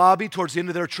hotel lobby towards the end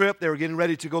of their trip. They were getting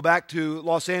ready to go back to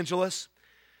Los Angeles.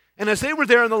 And as they were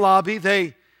there in the lobby,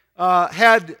 they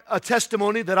had a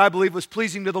testimony that I believe was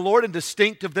pleasing to the Lord and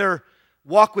distinct of their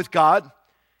walk with God.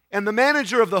 And the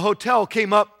manager of the hotel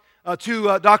came up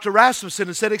to Dr. Rasmussen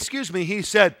and said, excuse me, he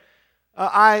said,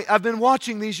 I've been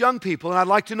watching these young people, and I'd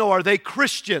like to know, are they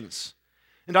Christians?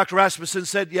 And Dr. Rasmussen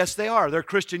said, yes, they are. They're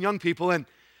Christian young people. And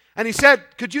he said,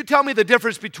 could you tell me the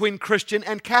difference between Christian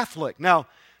and Catholic? Now,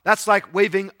 that's like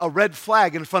waving a red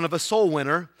flag in front of a soul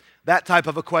winner, that type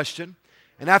of a question.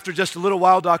 And after just a little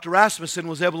while, Dr. Rasmussen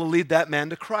was able to lead that man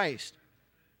to Christ.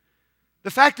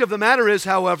 The fact of the matter is,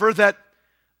 however, that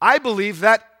I believe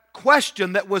that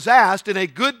question that was asked in a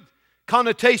good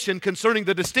connotation concerning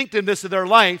the distinctiveness of their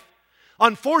life,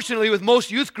 unfortunately, with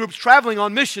most youth groups traveling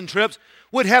on mission trips,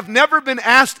 would have never been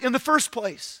asked in the first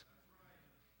place.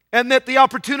 And that the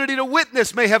opportunity to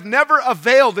witness may have never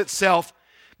availed itself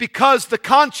because the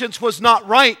conscience was not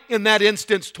right in that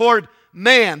instance toward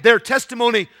man. Their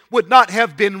testimony would not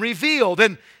have been revealed.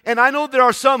 And I know there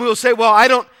are some who will say, well, I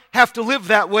don't have to live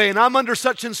that way, and I'm under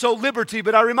such and so liberty.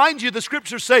 But I remind you, the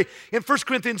scriptures say in 1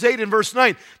 Corinthians 8 and verse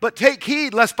 9, but take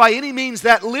heed lest by any means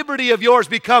that liberty of yours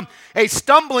become a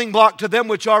stumbling block to them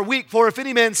which are weak. For if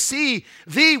any man see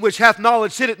thee which hath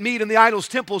knowledge sit at meat in the idol's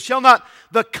temple, shall not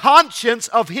the conscience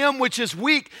of him which is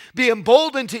weak be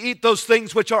emboldened to eat those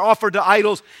things which are offered to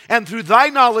idols? And through thy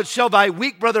knowledge shall thy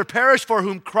weak brother perish, for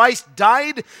whom Christ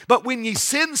died? But when ye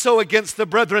sin so against the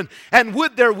brethren, and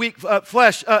would their weak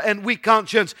flesh and weak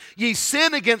conscience, ye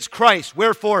sin against Christ.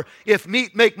 Wherefore, if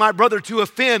meat make my brother to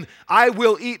offend, I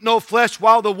will eat no flesh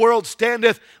while the world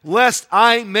standeth, lest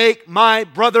I make my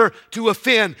brother to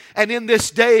offend. And in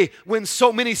this day, when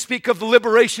so many speak of the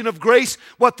liberation of grace,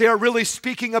 what they are really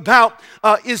speaking about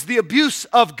is the abuse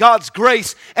of God's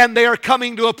grace. And they are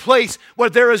coming to a place where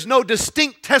there is no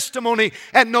distinct testimony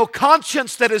and no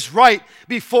conscience that is right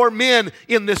before men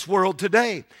in this world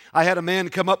today. I had a man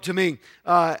come up to me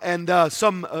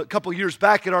a couple years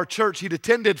back at our church. He'd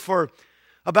attended for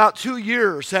about 2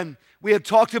 years, and we had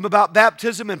talked to him about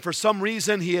baptism, and for some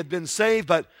reason he had been saved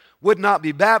but would not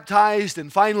be baptized.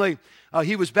 And finally,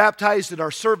 he was baptized at our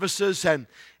services,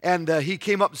 and he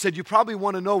came up and said, you probably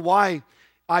want to know why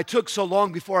I took so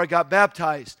long before I got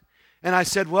baptized. And I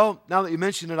said, well, now that you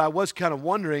mention it, I was kind of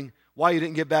wondering why you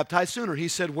didn't get baptized sooner. He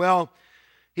said,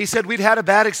 we'd had a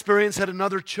bad experience at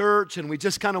another church, and we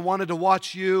just kind of wanted to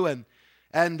watch you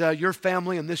and your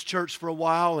family in this church for a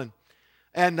while.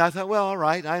 And I thought, well, all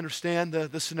right, I understand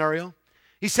the scenario.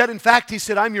 He said, in fact,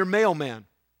 I'm your mailman.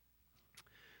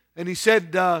 And he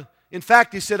said, I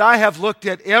have looked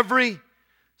at every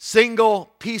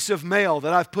single piece of mail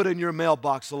that I've put in your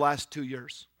mailbox the last 2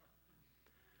 years.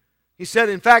 He said,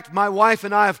 in fact, my wife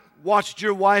and I have watched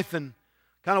your wife and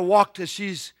kind of walked as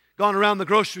she's gone around the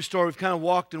grocery store. We've kind of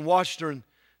walked and watched her and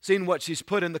seen what she's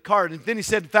put in the cart. And then he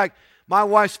said, in fact, my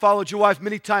wife's followed your wife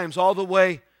many times all the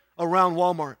way around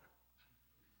Walmart.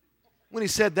 When he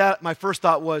said that, my first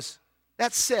thought was,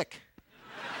 that's sick.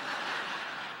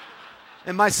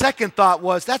 And my second thought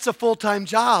was, that's a full-time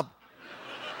job.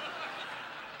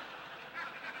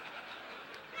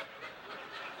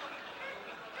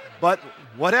 But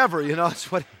whatever,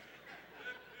 it's what.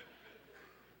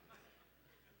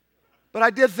 But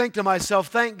I did think to myself,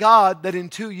 thank God that in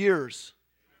 2 years,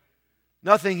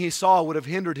 nothing he saw would have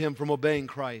hindered him from obeying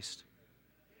Christ.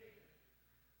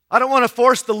 I don't want to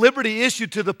force the liberty issue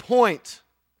to the point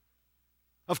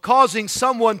of causing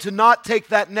someone to not take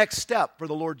that next step for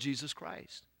the Lord Jesus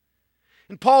Christ.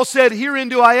 And Paul said, herein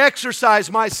do I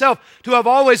exercise myself to have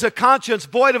always a conscience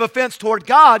void of offense toward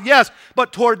God, yes,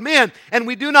 but toward men. And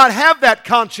we do not have that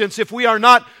conscience if we are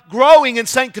not growing in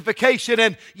sanctification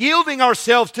and yielding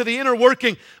ourselves to the inner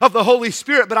working of the Holy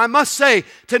Spirit. But I must say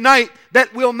tonight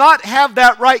that we'll not have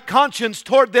that right conscience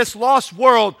toward this lost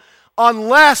world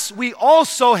unless we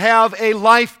also have a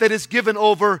life that is given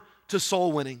over to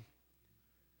soul winning.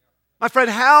 My friend,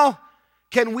 how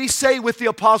can we say with the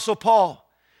Apostle Paul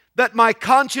that my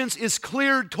conscience is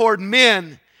cleared toward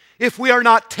men if we are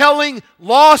not telling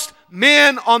lost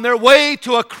men on their way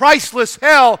to a Christless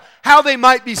hell how they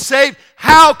might be saved?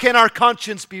 How can our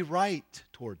conscience be right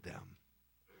toward them?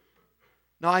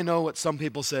 Now I know what some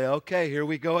people say, okay, here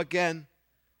we go again.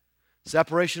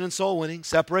 Separation and soul winning,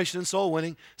 separation and soul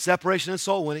winning, separation and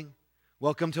soul winning.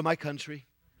 Welcome to my country.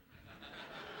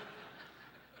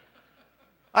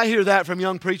 I hear that from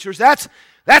young preachers. That's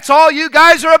all you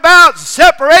guys are about,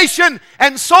 separation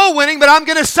and soul winning. But I'm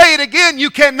going to say it again. You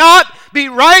cannot be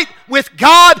right with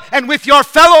God and with your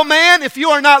fellow man if you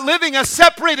are not living a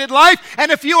separated life.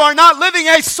 And if you are not living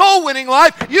a soul winning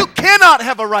life, you cannot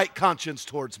have a right conscience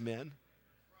towards men.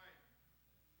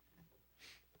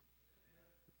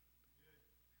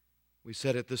 We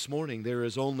said it this morning. There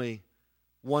is only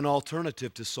one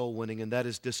alternative to soul winning, and that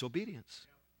is disobedience.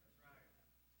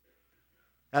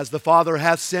 As the Father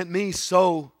hath sent me,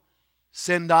 so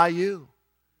send I you.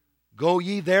 Go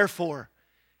ye therefore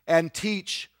and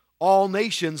teach all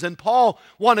nations. And Paul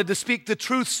wanted to speak the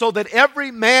truth so that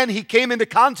every man he came into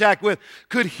contact with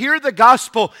could hear the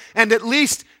gospel and at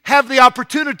least have the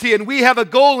opportunity. And we have a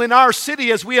goal in our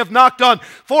city as we have knocked on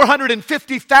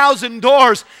 450,000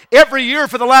 doors every year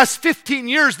for the last 15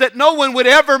 years that no one would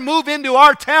ever move into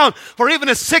our town for even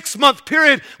a 6-month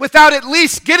period without at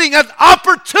least getting an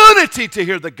opportunity to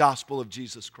hear the gospel of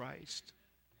Jesus Christ.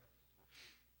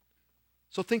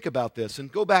 So think about this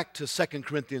and go back to 2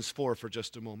 Corinthians 4 for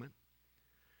just a moment.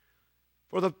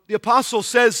 For the apostle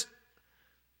says,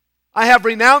 I have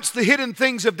renounced the hidden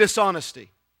things of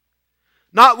dishonesty,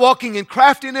 not walking in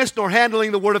craftiness nor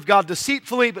handling the word of God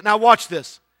deceitfully. But now watch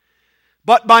this.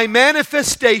 but by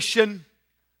manifestation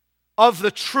of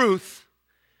the truth,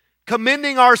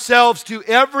 commending ourselves to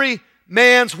every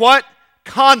man's what?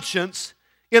 Conscience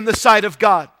in the sight of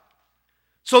God.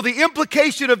 So the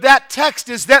implication of that text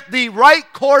is that the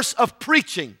right course of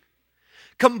preaching,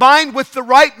 combined with the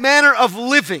right manner of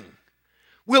living,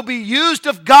 will be used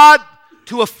of God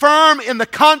to affirm in the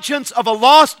conscience of a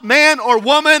lost man or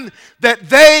woman that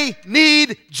they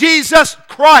need Jesus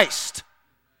Christ.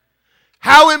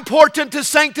 How important is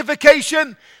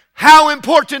sanctification? How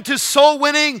important is soul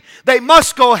winning? They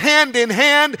must go hand in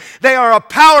hand. They are a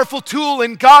powerful tool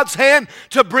in God's hand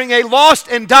to bring a lost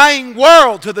and dying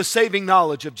world to the saving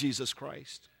knowledge of Jesus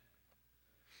Christ.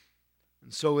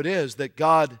 And so it is that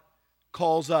God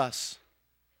calls us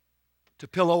to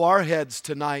pillow our heads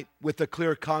tonight with a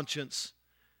clear conscience.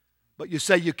 But you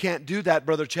say you can't do that,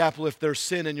 Brother Chappell, if there's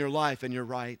sin in your life, and you're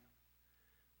right.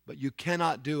 But you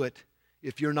cannot do it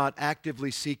if you're not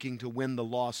actively seeking to win the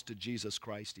lost to Jesus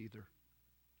Christ either.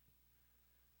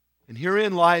 And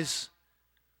herein lies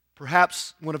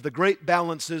perhaps one of the great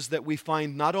balances that we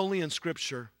find not only in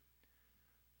Scripture,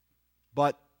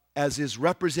 but as is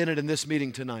represented in this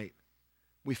meeting tonight.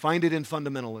 We find it in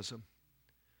fundamentalism.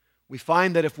 We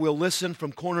find that if we'll listen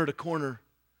from corner to corner,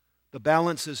 the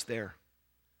balance is there.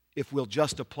 If we'll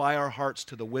just apply our hearts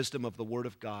to the wisdom of the Word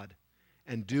of God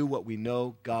and do what we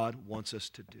know God wants us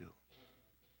to do.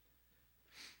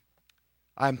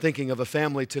 I'm thinking of a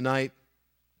family tonight.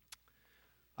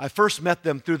 I first met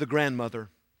them through the grandmother.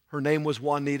 Her name was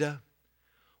Juanita.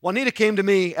 Juanita came to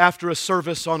me after a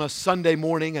service on a Sunday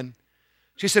morning, and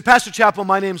she said, Pastor Chappell,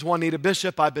 my name's Juanita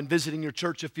Bishop. I've been visiting your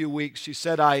church a few weeks. She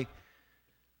said,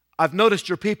 I've noticed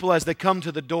your people as they come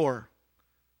to the door.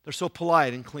 They're so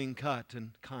polite and clean-cut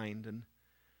and kind. And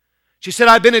she said,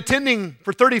 I've been attending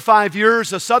for 35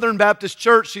 years a Southern Baptist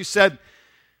church. She said,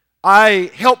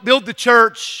 I helped build the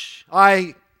church.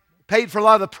 I paid for a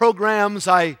lot of the programs.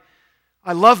 I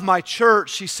love my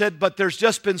church. She said, but there's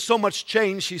just been so much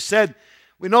change. She said,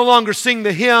 we no longer sing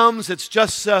the hymns. It's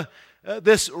just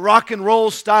this rock and roll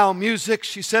style music.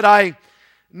 She said, I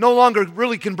no longer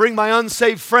really can bring my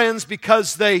unsaved friends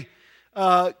because they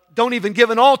don't even give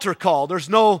an altar call. There's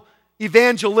no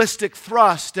evangelistic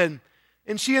thrust. And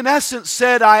she, in essence,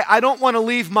 said, I don't want to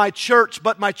leave my church,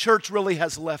 but my church really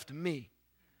has left me.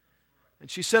 And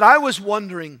she said, I was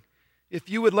wondering if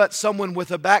you would let someone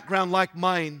with a background like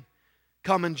mine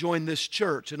come and join this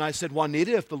church. And I said,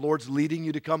 Juanita, if the Lord's leading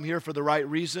you to come here for the right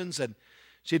reasons, and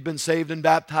she'd been saved and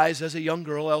baptized as a young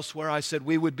girl elsewhere, I said,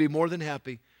 we would be more than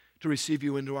happy to receive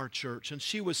you into our church. And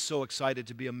she was so excited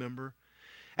to be a member.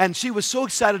 And she was so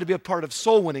excited to be a part of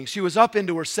soul winning. She was up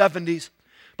into her 70s.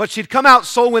 But she'd come out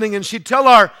soul winning, and she'd tell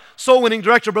our soul winning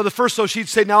director, Brother Furso, she'd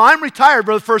say, now I'm retired,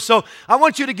 Brother Furso. I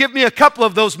want you to give me a couple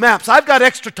of those maps. I've got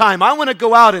extra time. I want to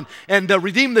go out and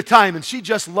redeem the time. And she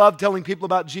just loved telling people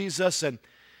about Jesus. And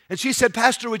she said,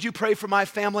 Pastor, would you pray for my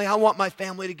family? I want my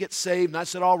family to get saved. And I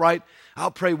said, all right, I'll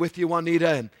pray with you, Juanita.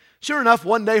 And sure enough,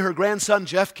 one day her grandson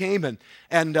Jeff came,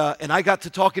 and I got to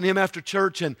talking to him after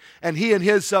church, and he and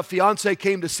his fiance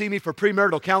came to see me for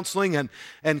premarital counseling,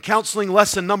 and counseling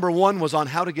lesson number 1 was on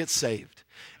how to get saved.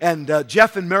 And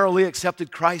Jeff and Mary Lee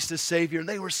accepted Christ as Savior, and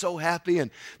they were so happy,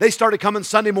 and they started coming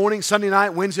Sunday morning, Sunday night,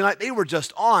 Wednesday night. They were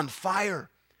just on fire.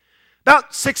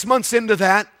 About 6 months into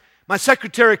that, my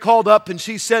secretary called up, and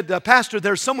she said, Pastor,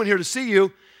 there's someone here to see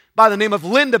you by the name of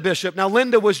Linda Bishop. Now,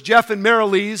 Linda was Jeff and Mary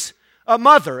Lee's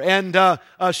mother, and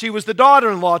she was the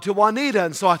daughter-in-law to Juanita.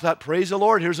 And so I thought, praise the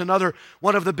Lord, here's another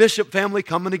one of the Bishop family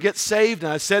coming to get saved.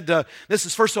 And I said,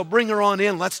 Mrs. Furso, bring her on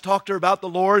in. Let's talk to her about the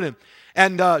Lord.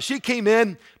 And she came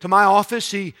in to my office.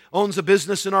 She owns a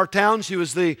business in our town. She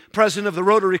was the president of the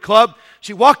Rotary Club.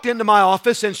 She walked into my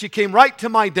office, and she came right to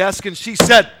my desk, and she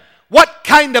said, what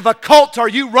kind of a cult are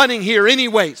you running here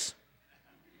anyways?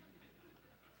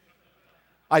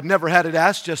 I'd never had it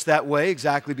asked just that way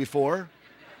exactly before.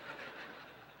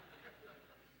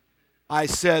 I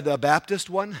said, a Baptist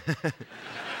one?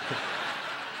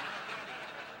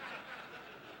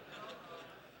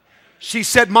 She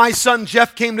said, my son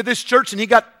Jeff came to this church and he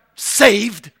got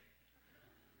saved.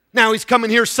 Now he's coming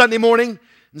here Sunday morning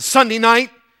and Sunday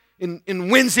night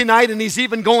and Wednesday night, and he's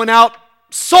even going out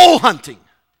soul hunting.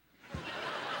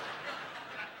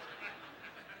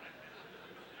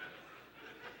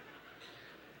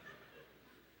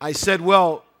 I said,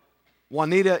 well,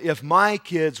 Juanita, if my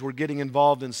kids were getting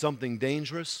involved in something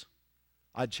dangerous,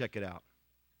 I'd check it out.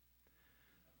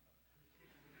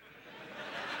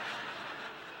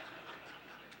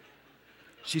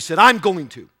 She said, I'm going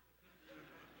to.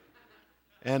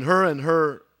 And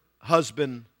her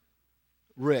husband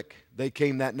Rick, they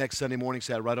came that next Sunday morning,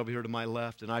 sat right over here to my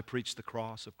left, and I preached the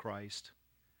cross of Christ.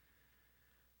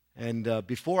 And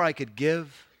before I could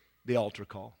give the altar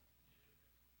call,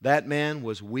 that man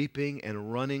was weeping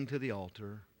and running to the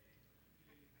altar.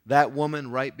 That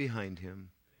woman right behind him,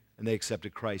 and they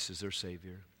accepted Christ as their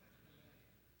Savior.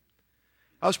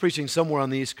 I was preaching somewhere on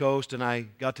the East Coast, and I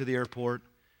got to the airport,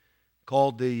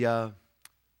 called the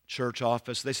church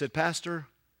office. They said, Pastor,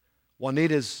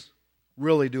 Juanita's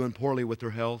really doing poorly with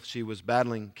her health. She was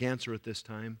battling cancer at this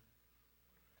time.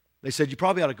 They said, you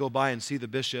probably ought to go by and see the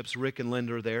bishops. Rick and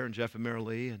Linda are there, and Jeff and Mary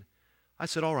Lee. And I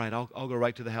said, all right, I'll go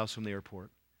right to the house from the airport.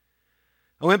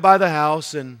 I went by the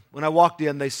house, and when I walked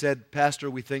in, they said, Pastor,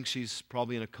 we think she's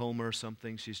probably in a coma or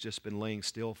something. She's just been laying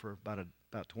still for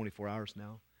about 24 hours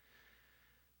now.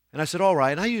 And I said, all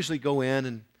right. And I usually go in,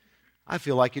 and I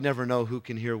feel like you never know who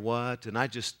can hear what, and I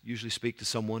just usually speak to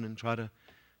someone and try to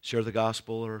share the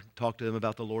gospel or talk to them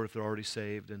about the Lord if they're already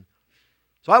saved. And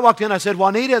so I walked in, I said,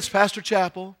 Juanita, it's Pastor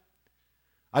Chappell.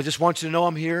 I just want you to know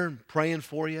I'm here and praying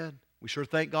for you. We sure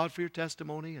thank God for your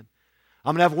testimony, and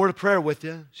I'm going to have a word of prayer with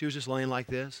you. She was just laying like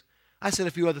this. I said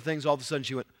a few other things. All of a sudden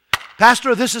she went,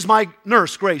 Pastor, this is my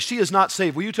nurse, Grace. She is not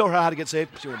saved. Will you tell her how to get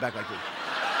saved? She went back like this.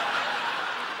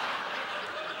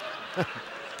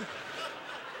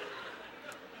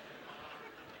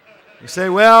 You say,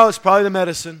 well, it's probably the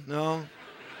medicine. No.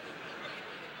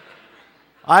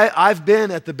 I've been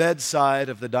at the bedside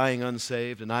of the dying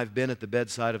unsaved, and I've been at the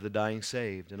bedside of the dying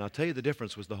saved. And I'll tell you the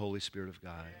difference was the Holy Spirit of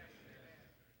God.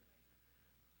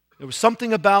 There was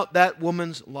something about that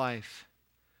woman's life,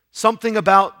 something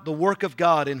about the work of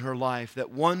God in her life,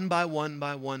 that one by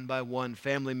one,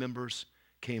 family members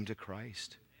came to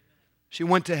Christ. She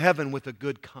went to heaven with a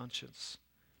good conscience.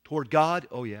 Toward God,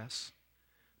 oh yes.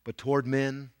 But toward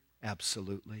men,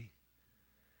 absolutely.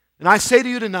 And I say to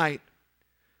you tonight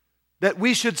that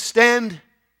we should stand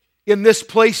in this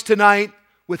place tonight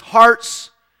with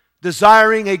hearts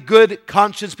desiring a good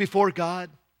conscience before God.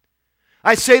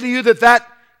 I say to you that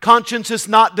conscience is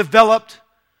not developed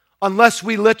unless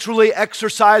we literally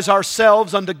exercise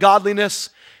ourselves unto godliness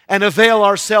and avail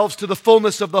ourselves to the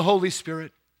fullness of the Holy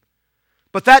Spirit.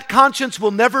 But that conscience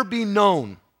will never be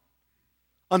known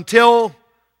until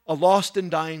a lost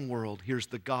and dying world hears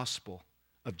the gospel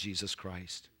of Jesus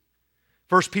Christ.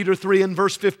 1 Peter 3 and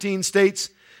verse 15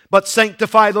 states, but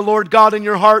sanctify the Lord God in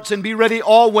your hearts, and be ready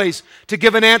always to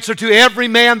give an answer to every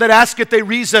man that asketh a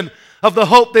reason of the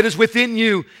hope that is within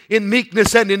you in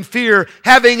meekness and in fear,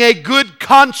 having a good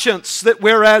conscience, that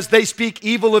whereas they speak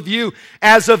evil of you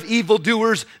as of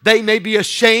evildoers, they may be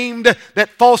ashamed that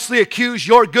falsely accuse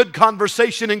your good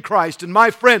conversation in Christ. And my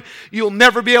friend, you'll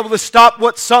never be able to stop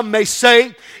what some may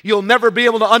say. You'll never be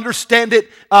able to understand it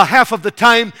half of the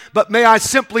time. But may I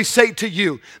simply say to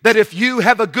you that if you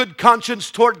have a good conscience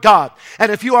toward God,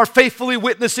 and if you are faithfully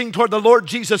witnessing toward the Lord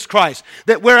Jesus Christ,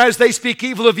 that whereas they speak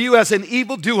evil of you as an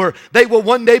evildoer, they will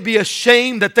one day be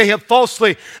ashamed that they have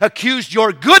falsely accused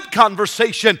your good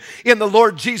conversation in the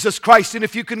Lord Jesus Christ. And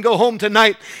if you can go home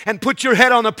tonight and put your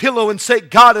head on a pillow and say,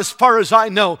 God, as far as I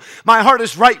know, my heart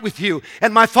is right with you,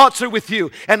 and my thoughts are with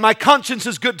you, and my conscience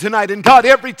is good tonight. And God,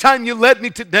 every time you led me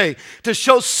today to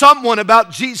show someone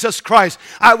about Jesus Christ,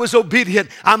 I was obedient.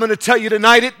 I'm going to tell you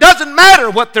tonight, it doesn't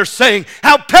matter what they're saying,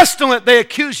 how pestilent they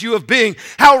accuse you of being,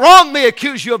 how wrong they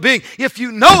accuse you of being. If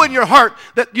you know in your heart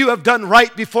that you have done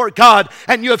right before God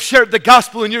and you have shared the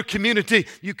gospel in your community,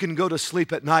 you can go to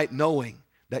sleep at night knowing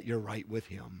that you're right with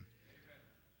Him.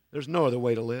 There's no other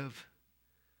way to live.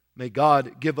 May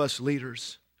God give us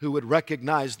leaders who would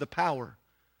recognize the power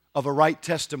of a right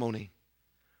testimony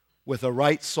with a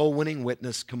right soul-winning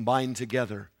witness combined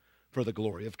together for the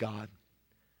glory of God.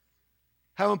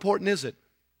 How important is it?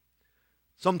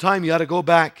 Sometime you ought to go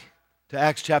back to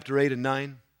Acts chapter 8 and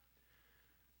 9.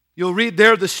 You'll read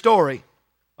there the story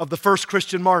of the first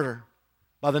Christian martyr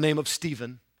by the name of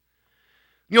Stephen.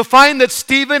 You'll find that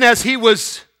Stephen, as he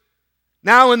was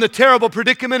now in the terrible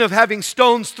predicament of having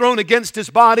stones thrown against his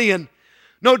body, and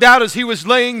no doubt as he was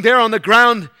laying there on the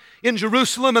ground in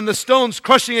Jerusalem and the stones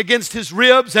crushing against his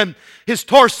ribs and his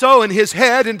torso and his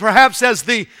head, and perhaps as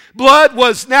the blood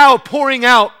was now pouring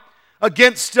out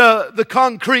against the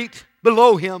concrete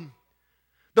below him,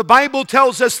 the Bible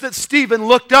tells us that Stephen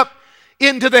looked up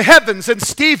into the heavens, and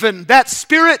Stephen, that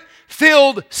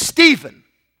Spirit-filled Stephen,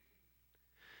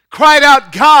 cried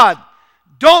out, God,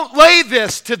 don't lay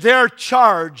this to their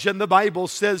charge. And the Bible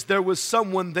says there was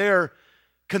someone there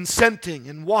consenting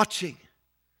and watching.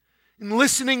 and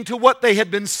listening to what they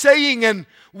had been saying and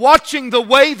watching the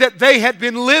way that they had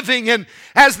been living. And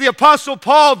as the Apostle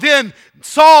Paul then,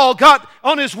 Saul got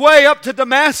on his way up to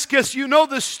Damascus, you know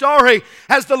the story,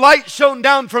 as the light shone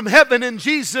down from heaven and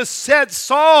Jesus said,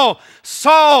 Saul,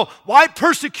 Saul, why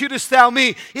persecutest thou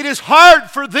me? It is hard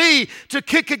for thee to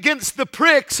kick against the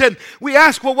pricks. And we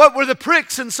ask, well, what were the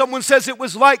pricks? And someone says it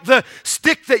was like the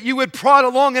stick that you would prod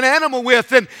along an animal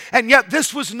with. And yet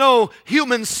this was no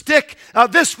human stick.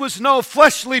 This was no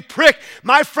fleshly prick.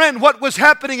 My friend, what was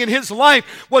happening in his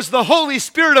life was the Holy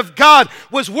Spirit of God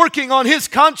was working on his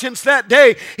conscience that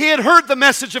day. He had heard the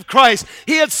message of Christ.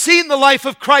 He had seen the life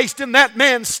of Christ in that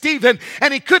man, Stephen,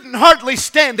 and he couldn't hardly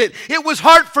stand it. It was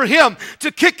hard for him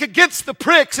to kick against the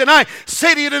pricks. And I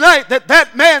say to you tonight that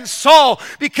that man, Saul,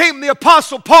 became the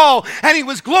Apostle Paul, and he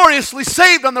was gloriously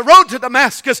saved on the road to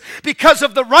Damascus because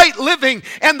of the right living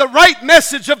and the right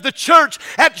message of the church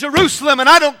at Jerusalem. And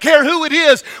I don't care who it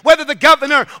is, whether the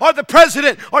governor or the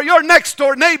president or your next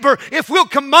door neighbor, if we'll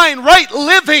combine right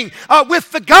living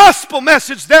with the gospel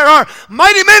message, there are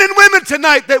mighty men and women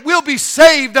tonight that will be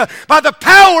saved by the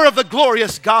power of the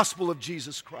glorious gospel of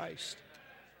Jesus Christ.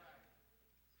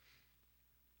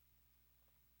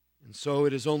 And so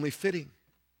it is only fitting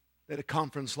that a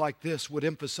conference like this would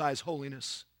emphasize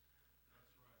holiness.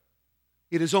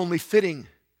 It is only fitting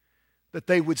that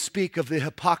they would speak of the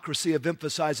hypocrisy of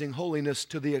emphasizing holiness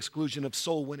to the exclusion of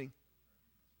soul winning.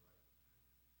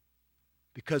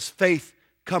 Because faith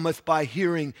cometh by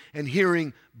hearing, and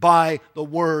hearing by the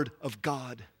Word of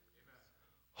God.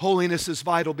 Holiness is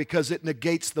vital because it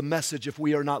negates the message if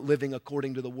we are not living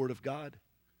according to the Word of God.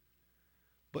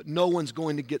 But no one's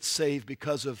going to get saved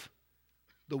because of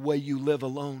the way you live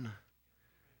alone.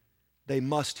 They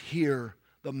must hear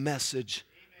the message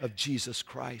of Jesus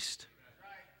Christ.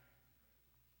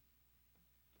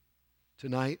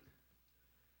 Tonight,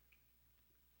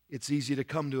 it's easy to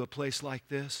come to a place like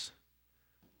this,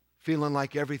 feeling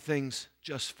like everything's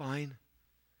just fine,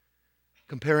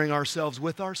 comparing ourselves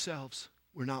with ourselves.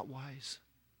 We're not wise.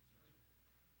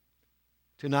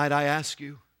 Tonight, I ask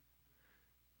you,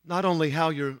 not only how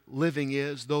your living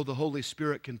is, though the Holy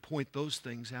Spirit can point those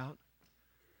things out,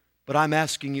 but I'm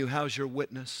asking you, how's your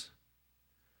witness?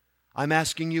 I'm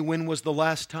asking you, when was the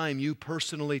last time you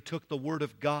personally took the Word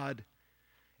of God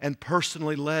and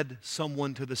personally led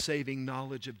someone to the saving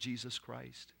knowledge of Jesus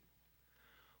Christ?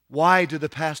 Why do the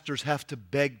pastors have to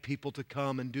beg people to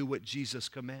come and do what Jesus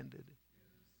commanded?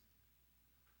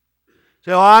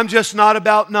 Say, oh, I'm just not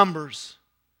about numbers.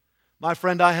 My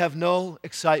friend, I have no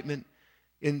excitement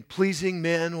in pleasing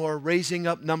men or raising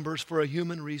up numbers for a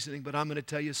human reasoning, but I'm going to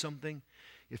tell you something.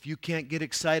 If you can't get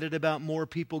excited about more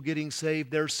people getting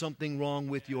saved, there's something wrong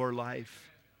with your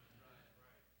life.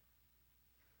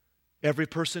 Every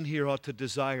person here ought to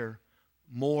desire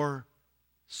more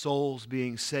souls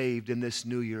being saved in this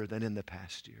new year than in the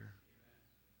past year.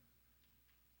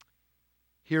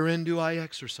 Herein do I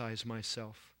exercise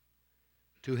myself,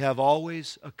 to have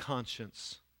always a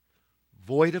conscience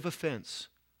void of offense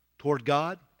toward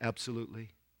God, absolutely,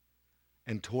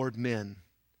 and toward men,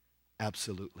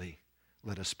 absolutely.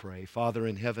 Let us pray. Father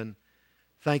in heaven,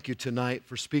 thank you tonight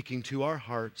for speaking to our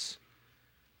hearts.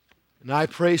 And I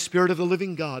pray, Spirit of the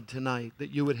living God, tonight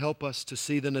that you would help us to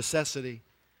see the necessity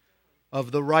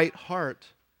of the right heart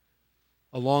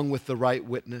along with the right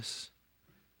witness.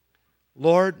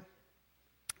 Lord,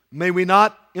 may we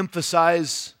not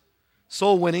emphasize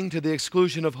soul winning to the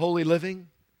exclusion of holy living.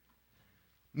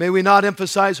 May we not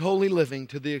emphasize holy living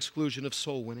to the exclusion of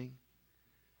soul winning.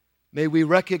 May we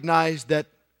recognize that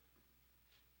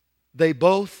they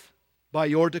both, by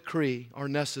your decree, are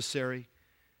necessary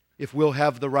if we'll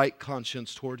have the right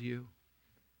conscience toward you.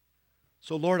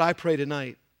 So, Lord, I pray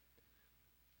tonight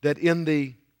that in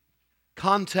the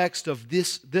context of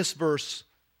this verse,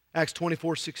 Acts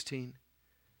 24:16,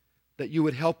 that you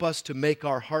would help us to make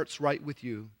our hearts right with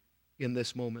you in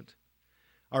this moment.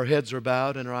 Our heads are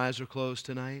bowed and our eyes are closed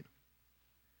tonight.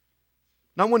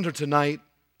 And I wonder tonight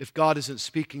if God isn't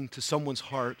speaking to someone's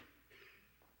heart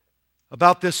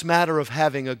about this matter of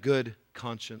having a good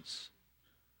conscience.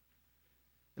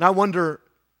 And I wonder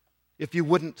if you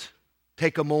wouldn't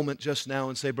take a moment just now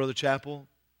and say, Brother Chappell,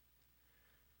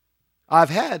 I've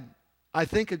had, I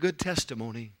think, a good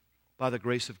testimony by the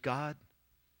grace of God,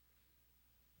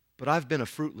 but I've been a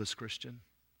fruitless Christian.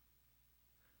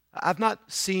 I've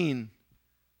not seen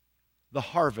the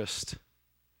harvest.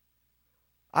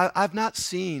 I've not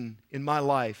seen in my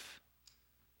life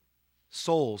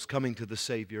souls coming to the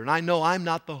Savior. And I know I'm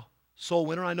not the soul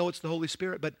winner. I know it's the Holy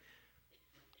Spirit, but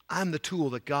I'm the tool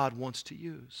that God wants to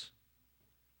use.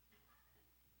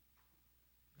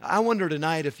 I wonder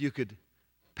tonight if you could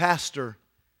pastor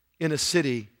in a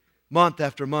city month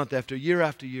after month after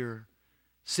year,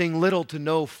 seeing little to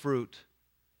no fruit,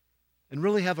 and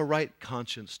really have a right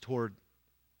conscience toward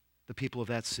the people of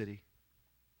that city?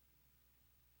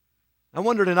 I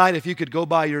wonder tonight if you could go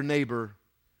by your neighbor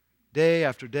day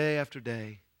after day after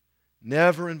day,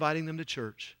 never inviting them to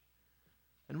church,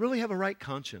 and really have a right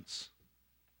conscience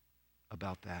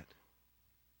about that.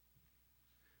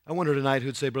 I wonder tonight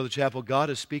who'd say, Brother Chappell, God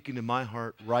is speaking to my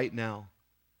heart right now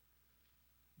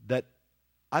that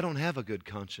I don't have a good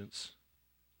conscience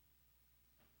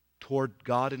toward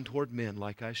God and toward men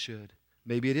like I should.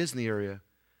 Maybe it is in the area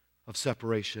of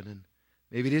separation, and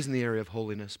maybe it is in the area of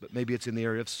holiness, but maybe it's in the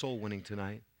area of soul winning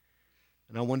tonight.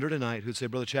 And I wonder tonight who'd say,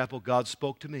 Brother Chappell, God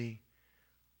spoke to me.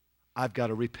 I've got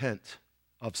to repent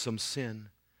of some sin,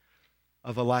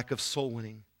 of a lack of soul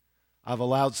winning. I've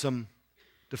allowed some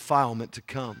defilement to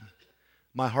come.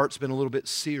 My heart's been a little bit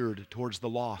seared towards the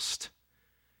lost.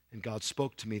 And God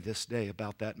spoke to me this day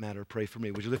about that matter. Pray for me.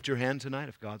 Would you lift your hand tonight?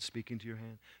 If God's speaking to your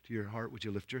hand, to your heart, would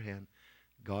you lift your hand?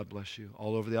 God bless you.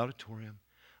 All over the auditorium.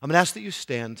 I'm going to ask that you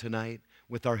stand tonight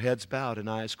with our heads bowed and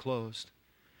eyes closed.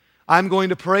 I'm going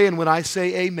to pray, and when I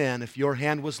say amen, if your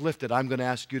hand was lifted, I'm going to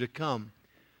ask you to come.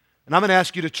 And I'm going to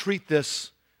ask you to treat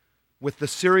this with the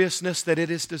seriousness that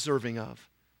it is deserving of.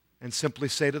 And simply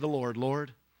say to the Lord,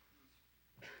 Lord,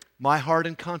 my heart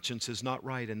and conscience is not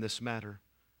right in this matter.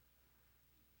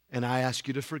 And I ask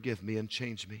you to forgive me and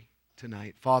change me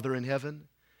tonight. Father in heaven,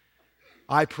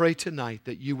 I pray tonight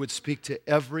that you would speak to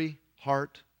every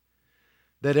heart,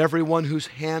 that everyone whose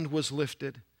hand was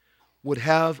lifted would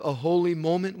have a holy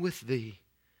moment with Thee.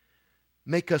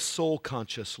 Make us soul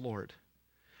conscious, Lord.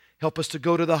 Help us to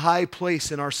go to the high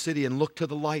place in our city and look to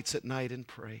the lights at night and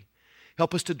pray.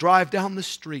 Help us to drive down the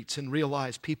streets and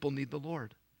realize people need the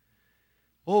Lord.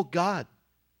 Oh God,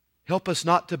 help us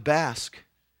not to bask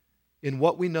in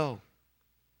what we know.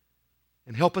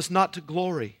 And help us not to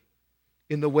glory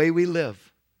in the way we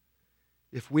live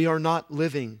if we are not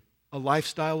living a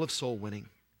lifestyle of soul winning.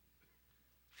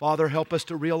 Father, help us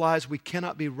to realize we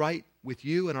cannot be right with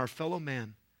you and our fellow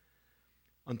man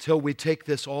until we take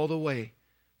this all the way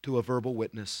to a verbal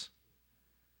witness.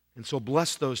 And so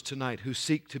bless those tonight who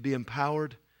seek to be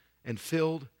empowered and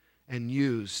filled and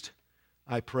used.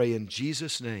 I pray in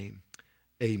Jesus' name,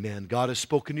 amen. God has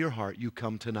spoken to your heart. You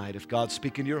come tonight. If God's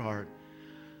speaking to your heart,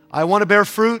 I want to bear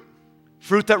fruit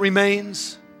that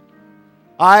remains.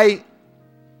 I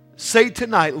say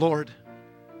tonight, Lord,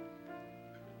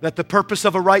 that the purpose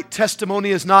of a right testimony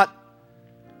is not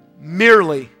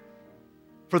merely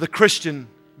for the Christian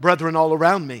brethren all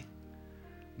around me,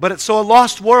 but it's so a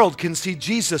lost world can see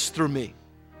Jesus through me.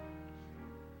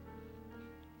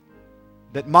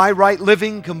 That my right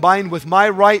living combined with my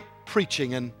right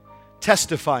preaching and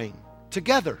testifying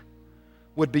together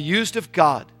would be used of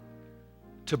God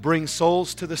to bring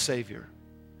souls to the Savior.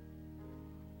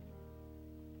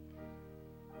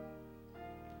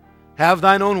 Have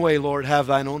thine own way, Lord, have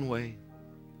thine own way.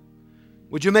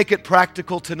 Would you make it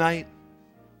practical tonight?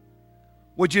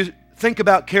 Would you think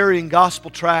about carrying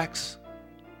gospel tracts?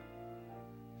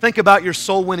 Think about your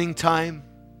soul winning time.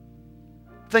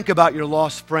 Think about your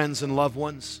lost friends and loved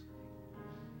ones.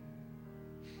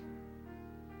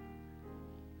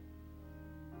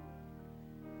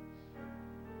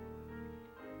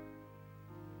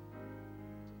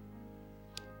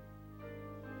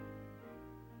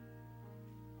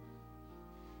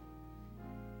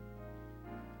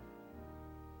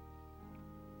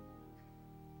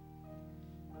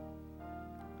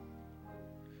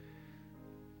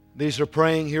 These are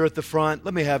praying here at the front.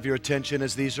 Let me have your attention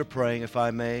as these are praying, if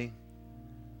I may.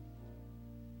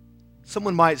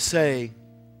 Someone might say,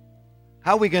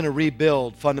 how are we going to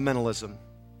rebuild fundamentalism?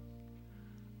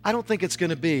 I don't think it's going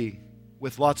to be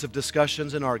with lots of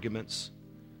discussions and arguments.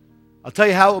 I'll tell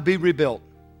you how it will be rebuilt.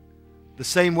 The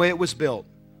same way it was built.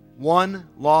 One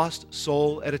lost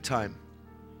soul at a time.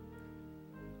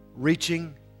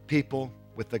 Reaching people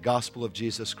with the gospel of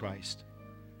Jesus Christ.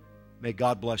 May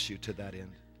God bless you to that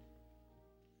end.